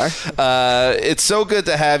so far. It's so good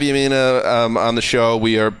to have you, Mina, on the show.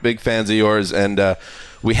 We are big fans of yours, and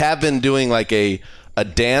we have been doing like a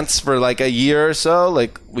dance for like a year or so.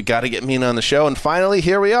 Like, we got to get Mina on the show, and finally,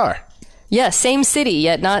 here we are. Yeah, same city,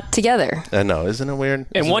 yet not together. I know, isn't it weird?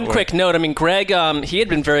 And one quick note, I mean, Greg, he had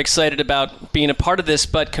been very excited about being a part of this,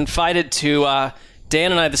 but confided to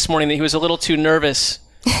Dan and I this morning that he was a little too nervous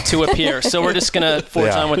to appear. So we're just going to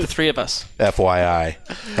forge on with the three of us. FYI.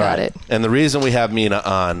 Got it. And the reason we have Mina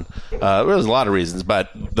on, there's a lot of reasons,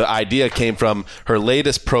 but the idea came from her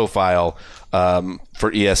latest profile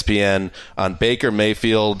for ESPN on Baker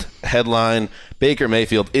Mayfield. Headline, Baker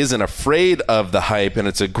Mayfield isn't afraid of the hype, and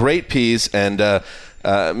it's a great piece. And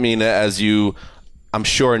Mina, as you I'm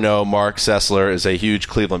sure know, Mark Sessler is a huge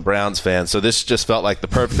Cleveland Browns fan, so this just felt like the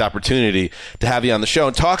perfect opportunity to have you on the show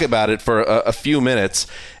and talk about it for a few minutes.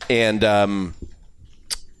 And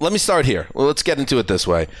let me start here. Well, let's get into it this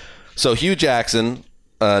way. So Hugh Jackson,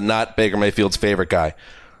 not Baker Mayfield's favorite guy,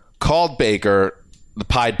 called Baker the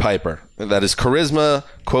Pied Piper. That his charisma,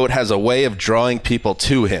 quote, has a way of drawing people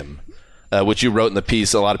to him. Which you wrote in the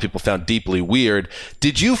piece, a lot of people found deeply weird.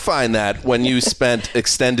 Did you find that when you spent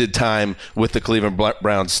extended time with the Cleveland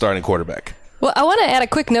Browns starting quarterback? Well, I want to add a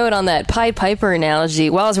quick note on that Pied Piper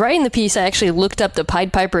analogy. While I was writing the piece, I actually looked up the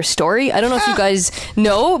Pied Piper story. I don't know if you guys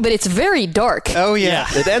know, but it's very dark. Oh, yeah.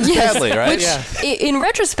 It ends badly, right? Which, in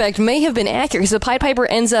retrospect, may have been accurate, because the Pied Piper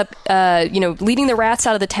ends up, leading the rats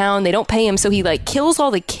out of the town. They don't pay him, so he, kills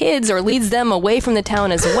all the kids or leads them away from the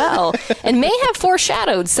town as well, and may have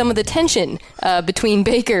foreshadowed some of the tension between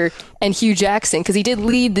Baker and Hugh Jackson, because he did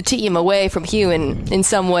lead the team away from Hugh in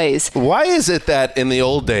some ways. Why is it that in the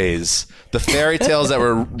old days, the fairy tales that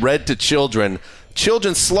were read to children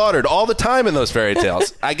slaughtered all the time in those fairy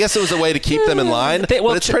tales? I guess it was a way to keep them in line, but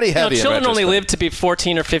it's pretty heavy. Children only lived to be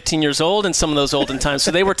 14 or 15 years old in some of those olden times,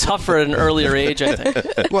 so they were tougher at an earlier age, I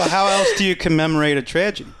think. Well, how else do you commemorate a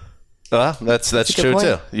tragedy? That's true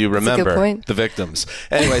too. You remember the victims.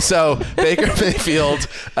 Anyway, so Baker Mayfield,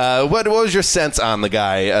 what was your sense on the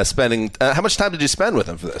guy spending? How much time did you spend with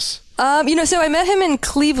him for this? So I met him in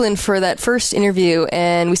Cleveland for that first interview,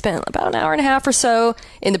 and we spent about an hour and a half or so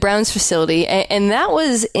in the Browns facility, and that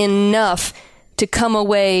was enough to come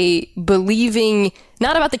away believing,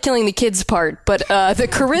 not about the killing the kids part, but the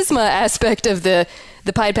charisma aspect of the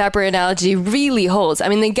Pied Piper analogy really holds. I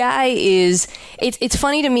mean, the guy is, it's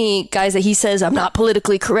funny to me, guys, that he says, I'm not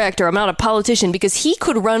politically correct or I'm not a politician, because he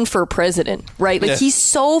could run for president, right? He's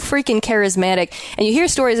so freaking charismatic, and you hear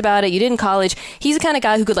stories about it. You did in college. He's the kind of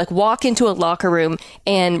guy who could walk into a locker room,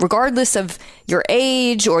 and regardless of your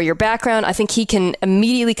age or your background, I think he can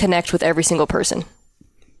immediately connect with every single person.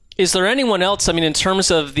 Is there anyone else, I mean, in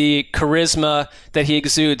terms of the charisma that he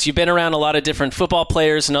exudes? You've been around a lot of different football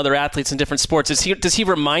players and other athletes in different sports. Does he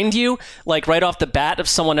remind you, right off the bat, of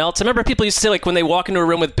someone else? I remember people used to say, when they walk into a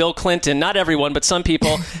room with Bill Clinton, not everyone, but some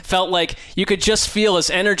people, felt like you could just feel his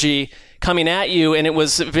energy coming at you, and it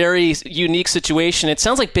was a very unique situation. It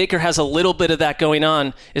sounds like Baker has a little bit of that going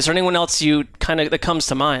on. Is there anyone else that comes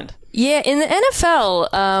to mind? Yeah, in the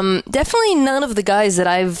NFL, definitely none of the guys that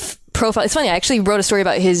I've profile. It's funny, I actually wrote a story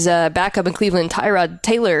about his backup in Cleveland, Tyrod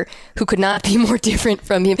Taylor, who could not be more different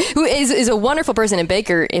from him, who is a wonderful person. And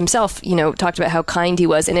Baker himself, talked about how kind he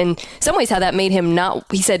was, and in some ways how that made him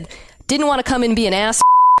he said, didn't want to come and be an ass,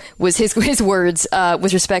 was his words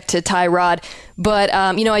with respect to Tyrod. But,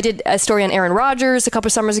 I did a story on Aaron Rodgers a couple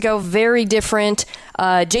of summers ago, very different.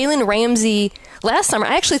 Jalen Ramsey, last summer,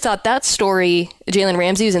 I actually thought that story, Jalen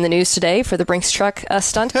Ramsey was in the news today for the Brinks truck we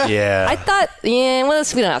don't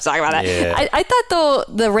have to talk about that. Yeah. I thought, though,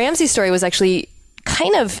 the Ramsey story was actually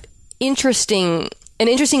kind of interesting, an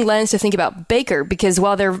interesting lens to think about Baker, because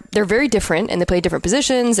while they're very different and they play different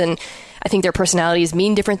positions, and I think their personalities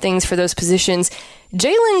mean different things for those positions,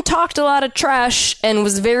 Jalen talked a lot of trash and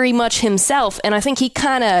was very much himself, and I think he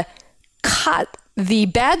kind of caught the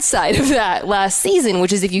bad side of that last season,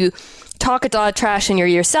 which is if you talk a lot of trash and you're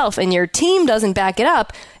yourself and your team doesn't back it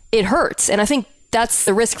up, it hurts. And I think that's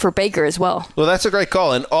the risk for Baker as well. Well, that's a great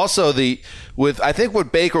call. And also I think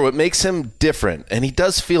with Baker, what makes him different, and he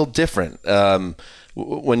does feel different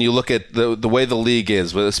when you look at the way the league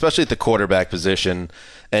is, especially at the quarterback position,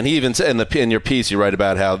 And he even said in your piece, you write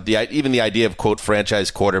about how even the idea of, quote,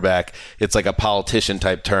 franchise quarterback, it's like a politician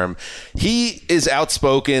type term. He is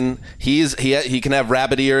outspoken. He can have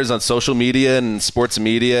rabbit ears on social media and sports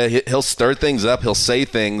media. He'll stir things up. He'll say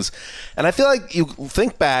things. And I feel like you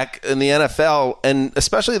think back in the NFL, and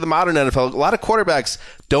especially the modern NFL, a lot of quarterbacks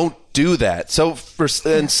don't do that. So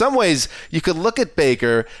in some ways, you could look at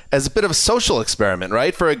Baker as a bit of a social experiment,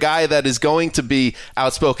 right? For a guy that is going to be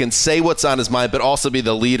outspoken, say what's on his mind, but also be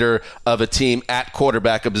the leader of a team at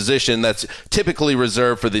quarterback, a position that's typically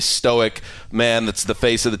reserved for the stoic man that's the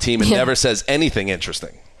face of the team and never says anything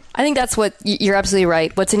interesting. I think that's what you're absolutely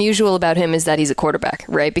right. What's unusual about him is that he's a quarterback,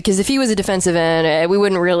 right? Because if he was a defensive end, we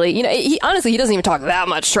wouldn't really, he honestly doesn't even talk that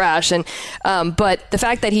much trash. And but the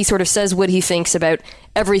fact that he sort of says what he thinks about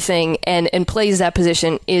everything and plays that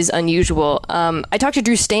position is unusual. I talked to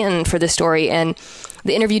Drew Stanton for this story, and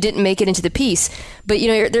the interview didn't make it into the piece. But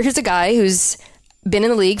there's a guy who's been in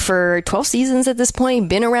the league for 12 seasons at this point,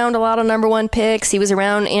 been around a lot of number one picks. He was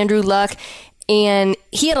around Andrew Luck. And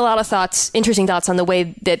he had a lot of interesting thoughts on the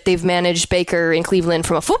way that they've managed Baker in Cleveland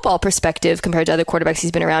from a football perspective compared to other quarterbacks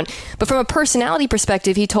he's been around. But from a personality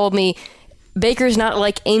perspective, he told me Baker's not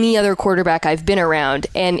like any other quarterback I've been around.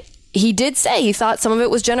 And he did say he thought some of it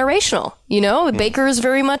was generational. Baker is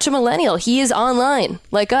very much a millennial. He is online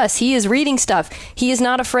like us. He is reading stuff. He is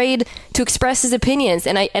not afraid to express his opinions.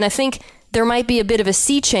 And I think there might be a bit of a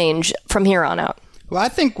sea change from here on out. Well, I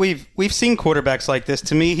think we've seen quarterbacks like this.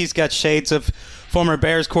 To me, he's got shades of former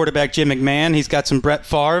Bears quarterback Jim McMahon. He's got some Brett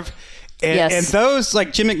Favre. And those,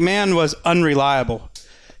 like Jim McMahon, was unreliable.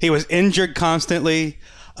 He was injured constantly.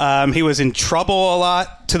 He was in trouble a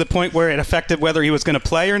lot to the point where it affected whether he was going to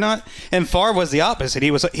play or not. And Favre was the opposite.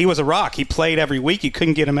 He was a rock. He played every week. You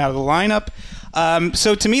couldn't get him out of the lineup.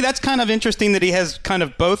 So to me, that's kind of interesting that he has kind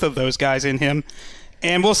of both of those guys in him.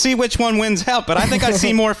 And we'll see which one wins out. But I think I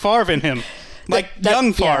see more Favre in him. Like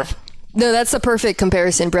young Favre. Yeah. No, that's the perfect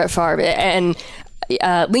comparison, Brett Favre. And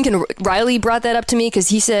Lincoln Riley brought that up to me because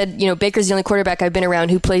he said, Baker's the only quarterback I've been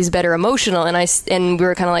around who plays better emotional. And we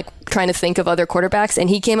were kind of like trying to think of other quarterbacks. And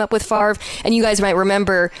he came up with Favre. And you guys might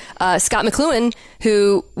remember Scott McCloughan,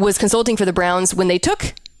 who was consulting for the Browns when they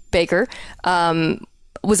took Baker,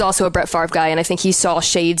 was also a Brett Favre guy. And I think he saw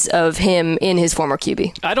shades of him in his former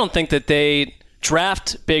QB. I don't think that they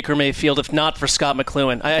draft Baker Mayfield if not for Scott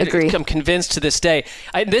McCloughan. I agree. I'm convinced to this day.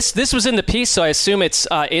 This was in the piece, so I assume it's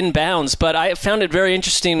in bounds, but I found it very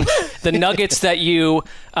interesting, the nuggets that you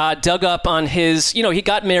dug up on his, he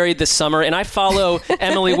got married this summer, and I follow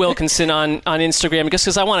Emily Wilkinson on Instagram just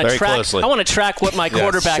because I want to track what my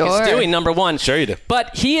quarterback is doing, number one. Sure you do.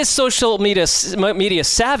 But he is social media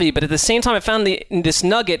savvy, but at the same time I found this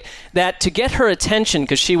nugget that to get her attention,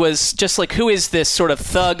 because she was just like, who is this sort of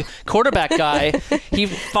thug quarterback guy? He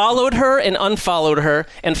followed her and unfollowed her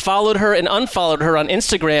and followed her and unfollowed her on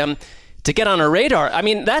Instagram to get on her radar. I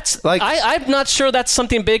mean, that's like, I'm not sure that's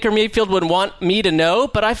something Baker Mayfield would want me to know,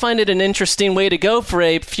 but I find it an interesting way to go for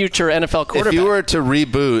a future NFL quarterback. If you were to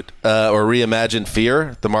reboot or reimagine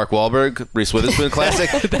Fear, the Mark Wahlberg, Reese Witherspoon classic,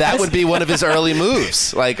 that would be one of his early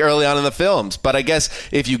moves, like early on in the films. But I guess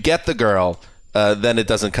if you get the girl, then it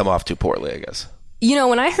doesn't come off too poorly, I guess.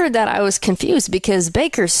 When I heard that, I was confused because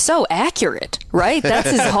Baker's so accurate, right?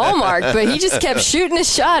 That's his hallmark, but he just kept shooting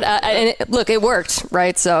his shot. And look, it worked,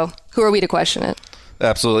 right? So who are we to question it?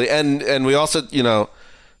 Absolutely. And we also,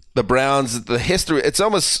 the Browns, the history, it's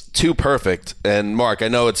almost too perfect. And Mark, I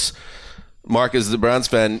know Mark is the Browns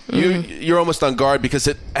fan. You're almost on guard because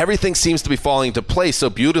everything seems to be falling into place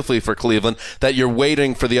so beautifully for Cleveland that you're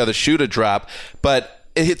waiting for the other shoe to drop. But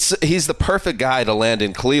he's the perfect guy to land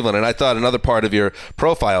in Cleveland. And I thought another part of your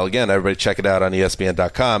profile, again, everybody check it out on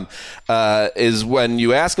ESPN.com, is when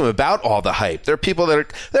you ask him about all the hype. There are people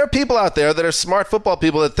out there that are smart football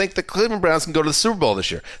people that think the Cleveland Browns can go to the Super Bowl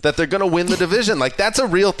this year, that they're going to win the division. Like, that's a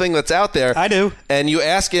real thing that's out there. I do. And you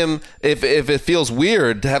ask him if it feels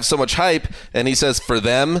weird to have so much hype, and he says, for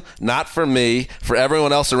them, not for me, for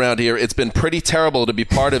everyone else around here, it's been pretty terrible to be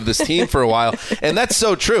part of this team for a while. And that's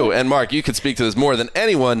so true. And Mark, you could speak to this more than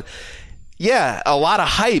anyone. Yeah, a lot of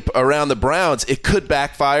hype around the Browns. It could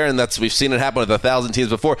backfire, and we've seen it happen with 1,000 teams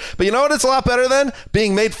before. But you know what? It's a lot better than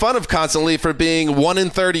being made fun of constantly for being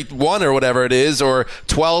 1-31 or whatever it is, or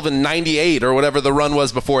 12-98 or whatever the run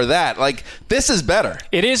was before that. Like, this is better.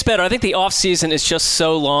 It is better. I think the offseason is just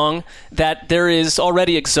so long that there is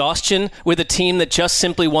already exhaustion with a team that just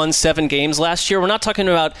simply won 7 games last year. We're not talking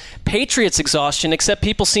about Patriots exhaustion, except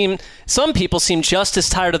some people seem just as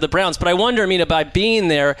tired of the Browns. But I wonder, by being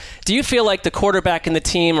there, do you feel like the quarterback and the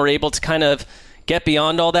team are able to kind of get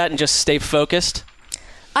beyond all that and just stay focused?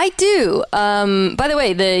 I do. By the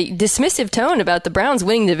way, the dismissive tone about the Browns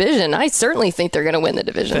winning the division, I certainly think they're going to win the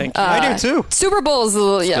division. I do too. Super Bowl is a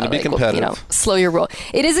little, gonna be competitive. slow your roll.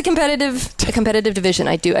 It is a competitive division.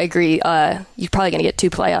 I agree. You're probably going to get 2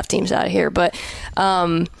 playoff teams out of here, but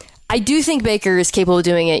I do think Baker is capable of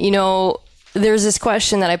doing it. There's this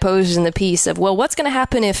question that I posed in the piece of, well, what's going to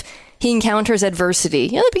happen if he encounters adversity?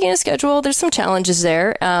 The beginning of the schedule, there's some challenges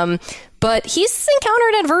there. But he's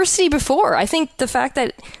encountered adversity before. I think the fact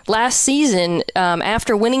that last season,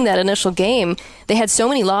 after winning that initial game, they had so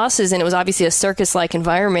many losses, and it was obviously a circus-like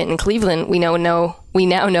environment in Cleveland. We now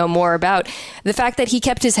know more about the fact that he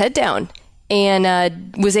kept his head down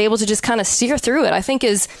and was able to just kind of steer through it. I think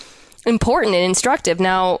is important and instructive.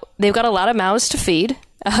 Now they've got a lot of mouths to feed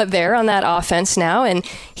there on that offense now, and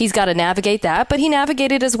he's got to navigate that, but he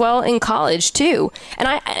navigated as well in college too. And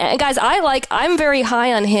I'm very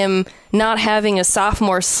high on him not having a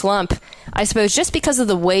sophomore slump, I suppose, just because of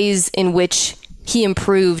the ways in which he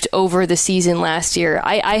improved over the season last year.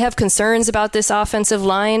 I have concerns about this offensive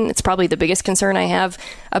line. It's probably the biggest concern I have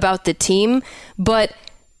about the team, but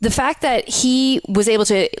the fact that he was able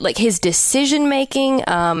to, his decision making,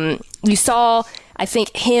 you saw, I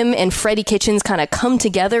think, him and Freddie Kitchens kind of come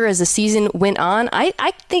together as the season went on. I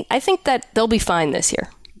think that they'll be fine this year.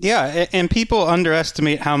 Yeah, and people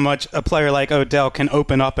underestimate how much a player like Odell can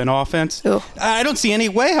open up an offense. Ooh. I don't see any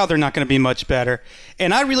way how they're not going to be much better.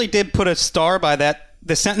 And I really did put a star by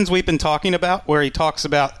the sentence we've been talking about, where he talks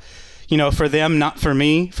about, for them, not for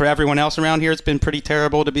me, for everyone else around here, it's been pretty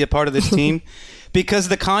terrible to be a part of this team. Because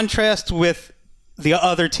the contrast with the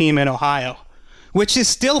other team in Ohio, which is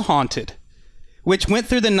still haunted, which went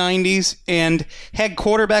through the 90s and had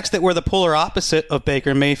quarterbacks that were the polar opposite of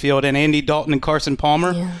Baker Mayfield and Andy Dalton and Carson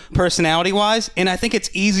Palmer, personality-wise. And I think it's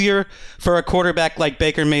easier for a quarterback like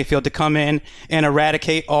Baker Mayfield to come in and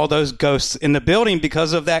eradicate all those ghosts in the building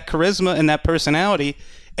because of that charisma and that personality.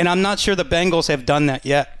 And I'm not sure the Bengals have done that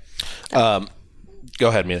yet. Go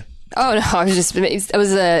ahead, Mia. Oh, no, it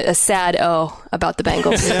was a sad about the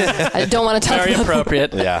Bengals. I don't want to talk Very about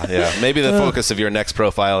appropriate. Yeah. Maybe the focus of your next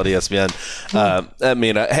profile at ESPN.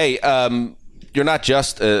 Mina, hey, you're not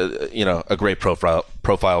just a great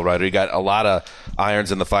profile writer. You got a lot of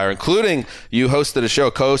irons in the fire, including you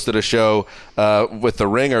co-hosted a show with The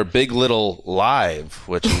Ringer, Big Little Live,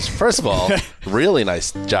 which is, first of all, really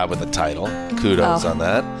nice job with the title. Kudos on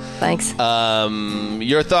that. Thanks.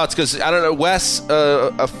 Your thoughts, because I don't know, Wes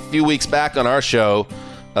a few weeks back on our show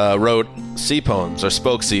wrote sea poems, or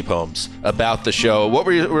spoke sea poems about the show. What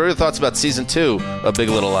were your thoughts about season 2 of Big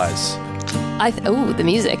Little Lies? The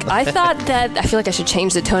music. I thought that I feel like I should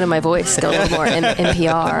change the tone of my voice, go a little more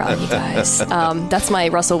NPR on you guys. That's my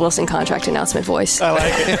Russell Wilson contract announcement voice. I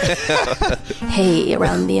like it. Hey,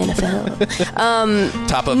 around the NFL.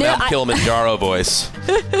 Top of Mount Kilimanjaro voice.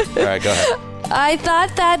 All right, go ahead. I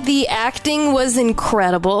thought that the acting was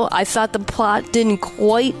incredible. I thought the plot didn't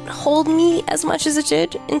quite hold me as much as it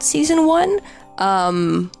did in season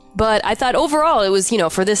 1. But I thought overall it was,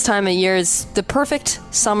 for this time of year, it's the perfect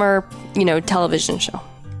summer, television show.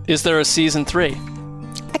 Is there a season 3?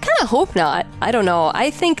 I kind of hope not. I don't know.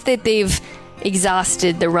 I think that they've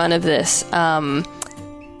exhausted the run of this.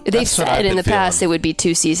 They've said in the past it would be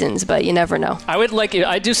 2 seasons, but you never know.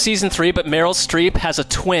 I do season 3, but Meryl Streep has a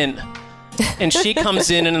twin. And she comes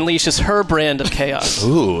in and unleashes her brand of chaos.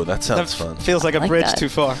 Ooh, that sounds fun. Feels like a bridge too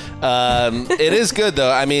far. It is good,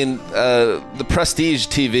 though. I mean, the prestige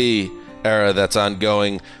TV era that's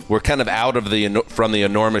ongoing, we're kind of out of from the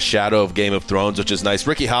enormous shadow of Game of Thrones, which is nice.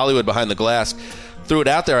 Ricky Hollywood behind the glass threw it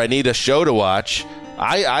out there. I need a show to watch.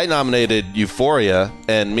 I nominated Euphoria,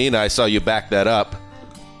 and Mina, I saw you back that up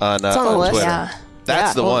on Twitter. Yeah.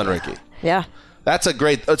 That's the one, Ricky. Yeah. That's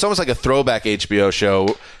it's almost like a throwback HBO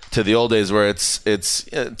show to the old days, where it's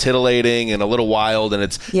titillating and a little wild, and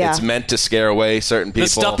it's meant to scare away certain people. The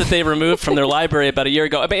stuff that they removed from their library about a year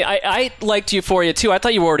ago. I mean, I liked Euphoria too. I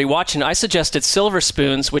thought you were already watching. I suggested Silver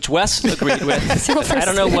Spoons, which Wes agreed with. I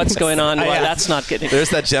don't know what's going on. Why that's not getting. There's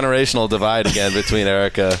that generational divide again between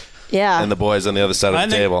Erica. Yeah. And the boys on the other side of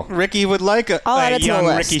the table. Ricky would like a young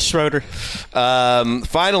Ricky Schroeder.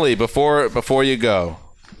 Finally, before you go,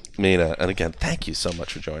 Mina, and again, thank you so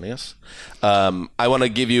much for joining us. I want to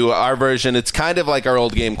give you our version. It's kind of like our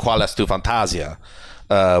old game, Qual es tu fantasia?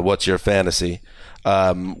 What's your fantasy?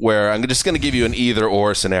 Where I'm just going to give you an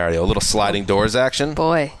either-or scenario, a little sliding doors action.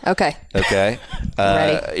 Boy, okay. Okay.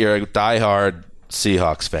 Ready. You're a diehard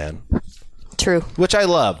Seahawks fan. True. Which I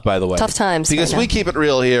love, by the way. Tough times. Because we keep it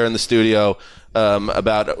real here in the studio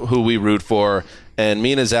about who we root for. And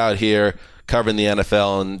Mina's out here covering the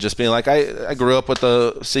NFL and just being like, I grew up with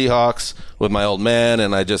the Seahawks with my old man,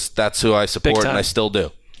 and that's who I support, and I still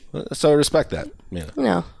do. So I respect that. Yeah.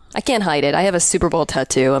 No, I can't hide it. I have a Super Bowl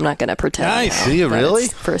tattoo. I'm not going to pretend. Nice. Do you really?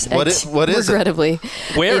 What is regrettably.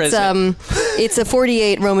 it? Where is it? It's a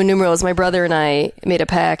 48 Roman numerals. My brother and I made a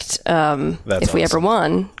pact if we ever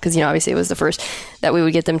won, because obviously it was the first, that we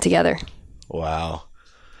would get them together. Wow.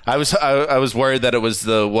 I was worried that it was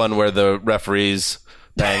the one where the referees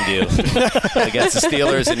banged you against the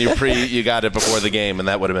Steelers and you got it before the game, and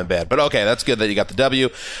that would have been bad. But okay, that's good that you got the W.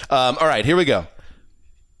 All right, here we go.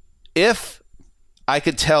 If I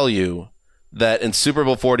could tell you that in Super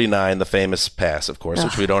Bowl 49, the famous pass, of course,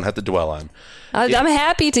 which we don't have to dwell on. I'm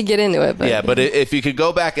happy to get into it. But. Yeah, but if you could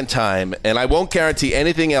go back in time, and I won't guarantee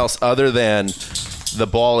anything else other than the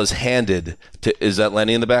ball is handed to, is that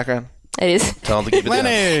Lenny in the background? It is. Tell him to keep it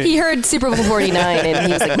down. He heard Super Bowl 49 and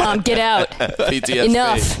he was like, Mom, get out. PTSD.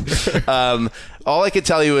 Enough. All I could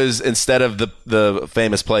tell you is instead of the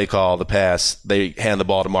famous play call, the pass, they hand the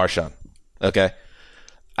ball to Marshawn. Okay?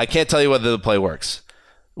 I can't tell you whether the play works.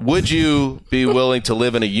 Would you be willing to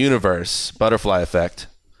live in a universe, butterfly effect,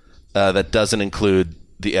 that doesn't include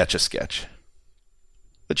the Etch-a-Sketch?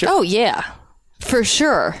 Oh, yeah. For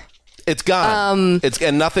sure. It's gone.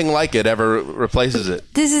 And nothing like it ever replaces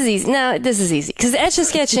it. This is easy. No, this is easy. Because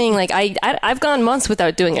Etch-a-Sketching, like, I've gone months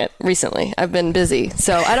without doing it recently. I've been busy.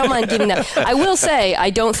 So I don't mind giving that. I will say, I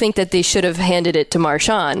don't think that they should have handed it to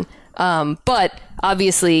Marshawn. But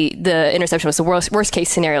obviously the interception was the worst case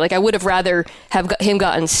scenario. Like, I would have rather have him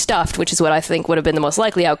gotten stuffed, which is what I think would have been the most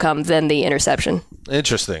likely outcome, than the interception.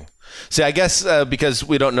 Interesting. See, I guess because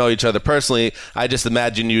we don't know each other personally, I just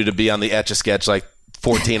imagine you to be on the Etch-a-Sketch like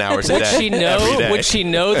 14 hours a day. Would she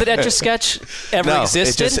know that Etch-a-Sketch ever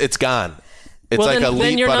existed? It's gone. It's like a then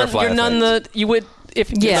leap butterfly effect. You would. If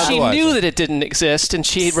she knew that it didn't exist and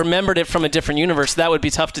she remembered it from a different universe, that would be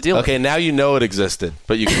tough to deal with. Okay, now you know it existed,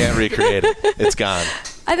 but you can't recreate it. It's gone.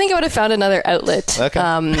 I think I would have found another outlet. Okay.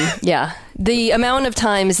 Yeah. The amount of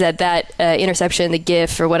times that interception, the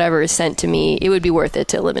GIF or whatever is sent to me, it would be worth it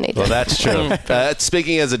to eliminate Well, that. that's true.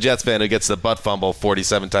 Speaking as a Jets fan who gets the butt fumble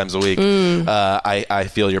 47 times a week, I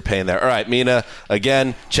feel your pain there. All right, Mina,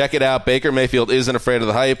 again, check it out. Baker Mayfield Isn't Afraid of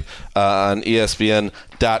the Hype on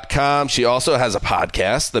ESPN.com. She also has a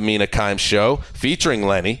podcast, The Mina Kimes Show, featuring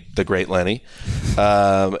Lenny, the great Lenny.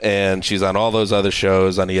 And she's on all those other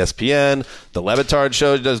shows on ESPN. The Levitard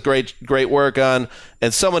Show does great work on,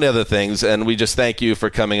 and so many other things. And we just thank you for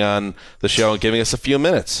coming on the show and giving us a few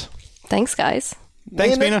minutes. Thanks, guys.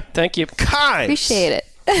 Thanks, Mina. Thank you. Kimes. Appreciate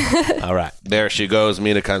it. All right. There she goes.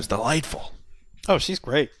 Mina Kimes. Delightful. Oh, she's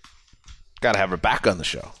great. Got to have her back on the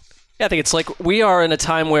show. Yeah, I think it's like we are in a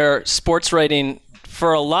time where sports writing,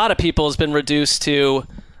 for a lot of people, has been reduced to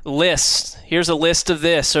lists. Here's a list of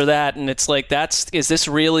this or that, and it's like, is this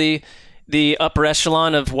really the upper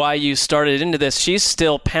echelon of why you started into this? She's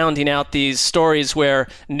still pounding out these stories where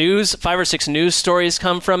 5 or 6 news stories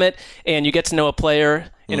come from it, and you get to know a player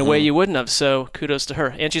in a way you wouldn't have. So kudos to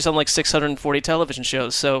her. And she's on like 640 television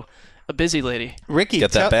shows, so a busy lady. Ricky,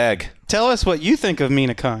 get that bag. Tell us what you think of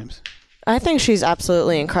Mina Kimes. I think she's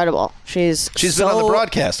absolutely incredible. She's been on the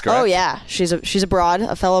broadcast, correct? Oh yeah, she's a broad,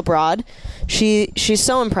 a fellow broad. She's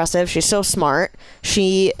so impressive. She's so smart.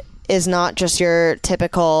 She is not just your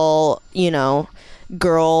typical,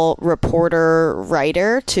 girl reporter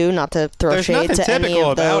writer too. Not to throw shade to any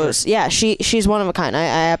of those. Yeah, she's one of a kind. I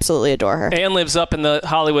absolutely adore her. And lives up in the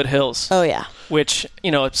Hollywood Hills. Oh yeah. Which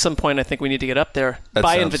at some point I think we need to get up there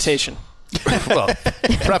by invitation. Well,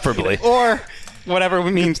 preferably. Or whatever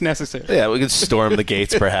means necessary. Yeah, we could storm the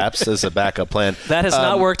gates perhaps as a backup plan. That has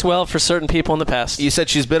not worked well for certain people in the past. You said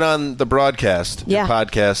she's been on the broadcast, your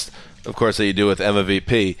podcast, of course, that you do with Emma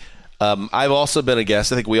VP. I've also been a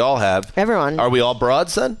guest. I think we all have. Everyone. Are we all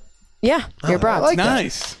broads then? Yeah, you're broads. Like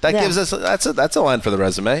nice. That gives us that's a line for the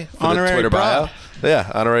resume. For honorary the Twitter broad. bio.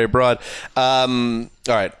 Yeah, honorary broad. All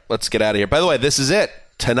right, let's get out of here. By the way, this is it.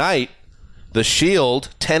 Tonight, the Shield,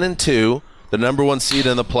 10-2, the number 1 seed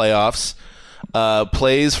in the playoffs,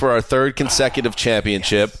 plays for our 3rd consecutive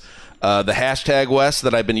championship. The hashtag West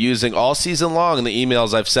that I've been using all season long in the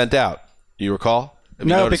emails I've sent out. Do you recall?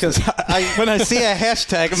 No, because when I see a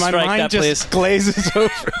hashtag, my mind just glazes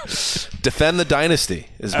over. Defend the Dynasty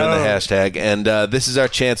has been the hashtag, and this is our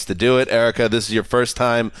chance to do it. Erica, this is your first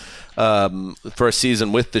time, first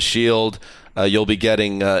season with the Shield. You'll be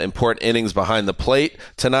getting important innings behind the plate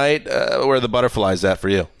tonight. Where are the butterflies at for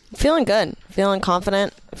you? Feeling good. Feeling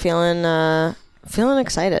confident. Feeling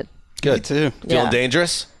excited. Good. Me too. Feeling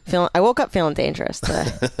dangerous? I woke up feeling dangerous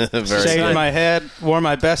today. Shaved my head, wore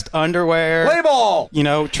my best underwear. Play ball!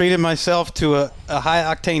 Treated myself to a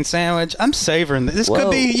high-octane sandwich. I'm savoring this. Whoa.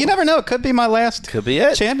 Could be, you never know, it could be my last Could be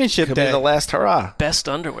it. championship Could day. be the last hurrah. Best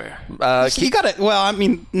underwear. You got it. Well, I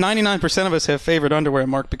mean, 99% of us have favorite underwear,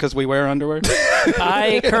 Mark, because we wear underwear.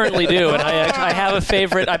 I currently do, and I have a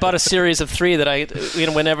favorite. I bought a series of 3 that I,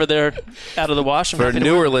 whenever they're out of the wash. For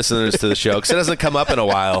newer listeners to the show, because it hasn't come up in a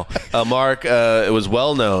while, Mark, it was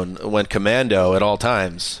well known, went commando at all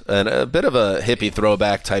times, and a bit of a hippie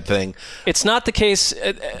throwback type thing. It's not the case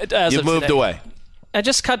as You've of moved today. away. I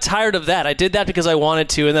just got tired of that. I did that because I wanted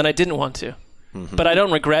to, and then I didn't want to. Mm-hmm. But I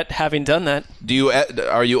don't regret having done that.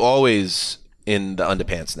 Are you always in the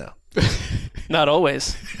underpants now? Not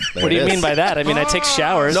always. There What do you it is. mean by that? I mean, I take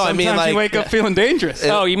showers. No, I mean, Sometimes like, you wake up feeling dangerous.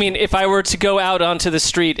 Oh, you mean if I were to go out onto the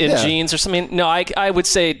street in Yeah. jeans or something? No, I would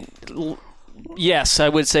say yes. I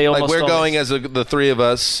would say almost like we're always. going as the 3 of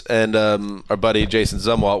us and our buddy Jason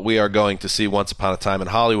Zumwalt. We are going to see Once Upon a Time in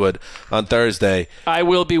Hollywood on Thursday. I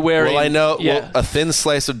will be wearing. Well, I know Yeah. a thin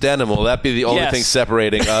slice of denim. Will that be the only Yes. thing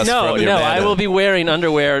separating us No, from your I manhood? will be wearing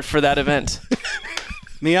underwear for that event.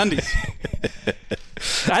 MeUndies.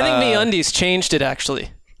 I think MeUndies changed it actually.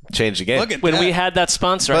 Change the game. Look at When that. we had that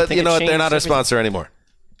sponsor, I But think you know it what? They're changed not a everything. sponsor anymore.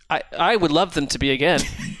 I would love them to be again.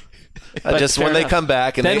 But Just fair when they enough. come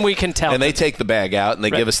back and Then we can tell and they them. take the bag out and they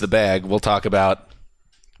Right. give us the bag, we'll talk about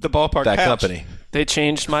the ballpark that pouch. company. They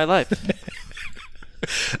changed my life.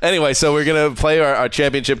 Anyway, so we're gonna play our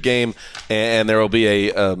championship game, and there will be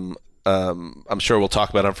a I'm sure we'll talk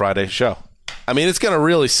about it on Friday's show. I mean, it's gonna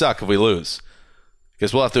really suck if we lose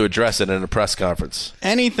because we'll have to address it in a press conference.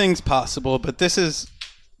 Anything's possible, but this is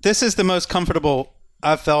the most comfortable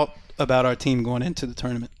I've felt about our team going into the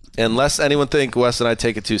tournament. Unless anyone think Wes and I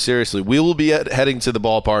take it too seriously, we will be heading to the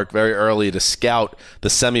ballpark very early to scout the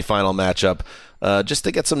semifinal matchup, just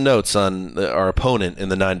to get some notes on our opponent in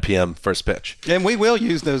the 9 p.m. first pitch. And we will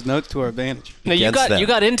use those notes to our advantage. Now you Against them.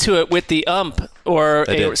 got into it with the ump or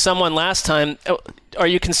I did. someone last time. Are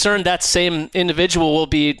you concerned that same individual will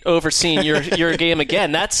be overseeing your game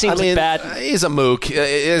again? That seems like bad. He's a mook.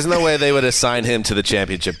 There's no way they would assign him to the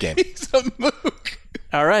championship game. He's a mook.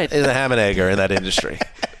 All right. He's a ham and egger in that industry.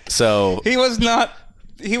 So He was not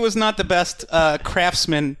the best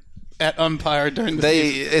craftsman at umpire during the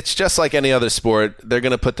season. it's just like any other sport. They're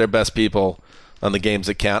going to put their best people on the games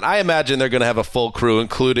that count. I imagine they're going to have a full crew,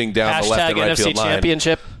 incling down the left Hashtag and right NFC field line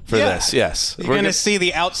Championship. for Yeah. this. Yes, You're going to see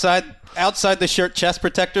the outside the shirt chest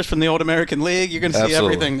protectors from the old American League. You're going to see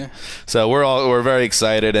Absolutely. everything there. So we're very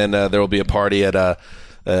excited, and there will be a party at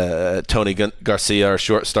Tony Garcia, our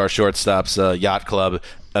star shortstop's yacht club,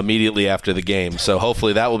 immediately after the game. So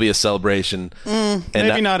hopefully that will be a celebration.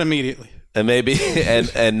 Maybe not immediately. And maybe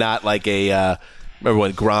and not like a remember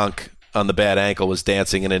when Gronk on the bad ankle was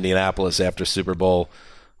dancing in Indianapolis after Super Bowl,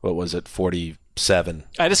 what was it, 47?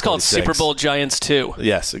 I just call it 46. Super Bowl Giants 2.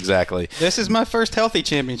 Yes, exactly. This is my first healthy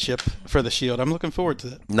championship for the Shield. I'm looking forward to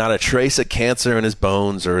it. Not a trace of cancer in his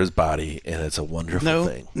bones or his body, and it's a wonderful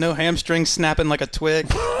thing. No hamstring snapping like a twig.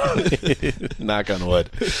 Knock on wood.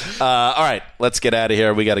 All right, let's get out of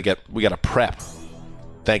here. We got to prep.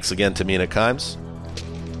 Thanks again to Mina Kimes.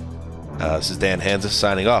 This is Dan Hansa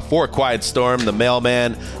signing off for Quiet Storm, the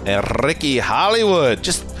Mailman, and Ricky Hollywood.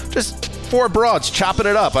 Just 4 broads chopping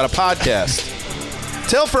it up on a podcast.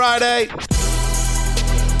 Till Friday.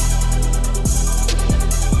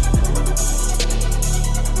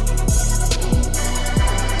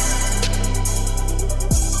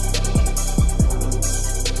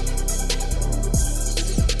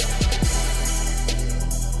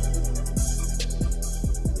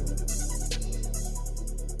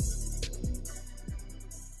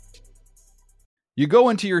 You go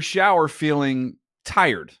into your shower feeling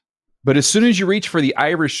tired, but as soon as you reach for the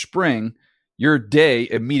Irish Spring, your day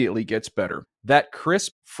immediately gets better. That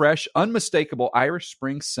crisp, fresh, unmistakable Irish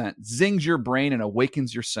Spring scent zings your brain and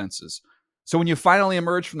awakens your senses. So when you finally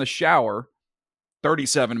emerge from the shower,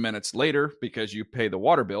 37 minutes later, because you pay the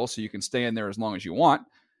water bill so you can stay in there as long as you want,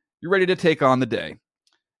 you're ready to take on the day.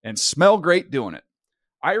 And smell great doing it.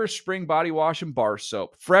 Irish Spring Body Wash and Bar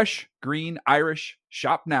Soap. Fresh, green, Irish.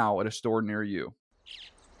 Shop now at a store near you.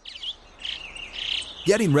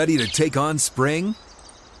 Getting ready to take on spring?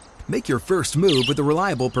 Make your first move with the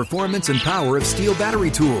reliable performance and power of Steel battery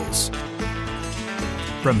tools.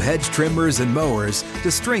 From hedge trimmers and mowers to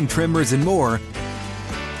string trimmers and more,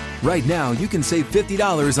 right now you can save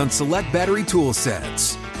 $50 on select battery tool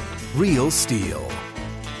sets. Real Steel.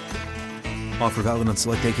 Offer valid on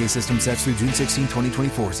select AK system sets through June 16,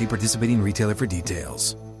 2024. See participating retailer for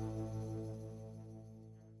details.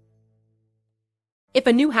 If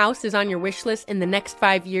a new house is on your wish list in the next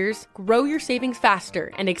 5 years, grow your savings faster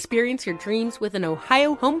and experience your dreams with an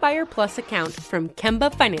Ohio Homebuyer Plus account from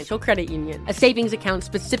Kemba Financial Credit Union. A savings account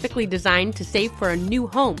specifically designed to save for a new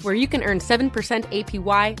home, where you can earn 7%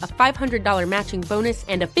 APY, a $500 matching bonus,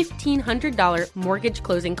 and a $1,500 mortgage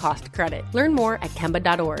closing cost credit. Learn more at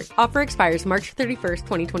Kemba.org. Offer expires March 31st,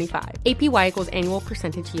 2025. APY equals annual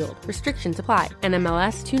percentage yield. Restrictions apply.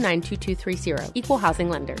 NMLS 292230. Equal housing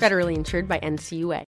lender. Federally insured by NCUA.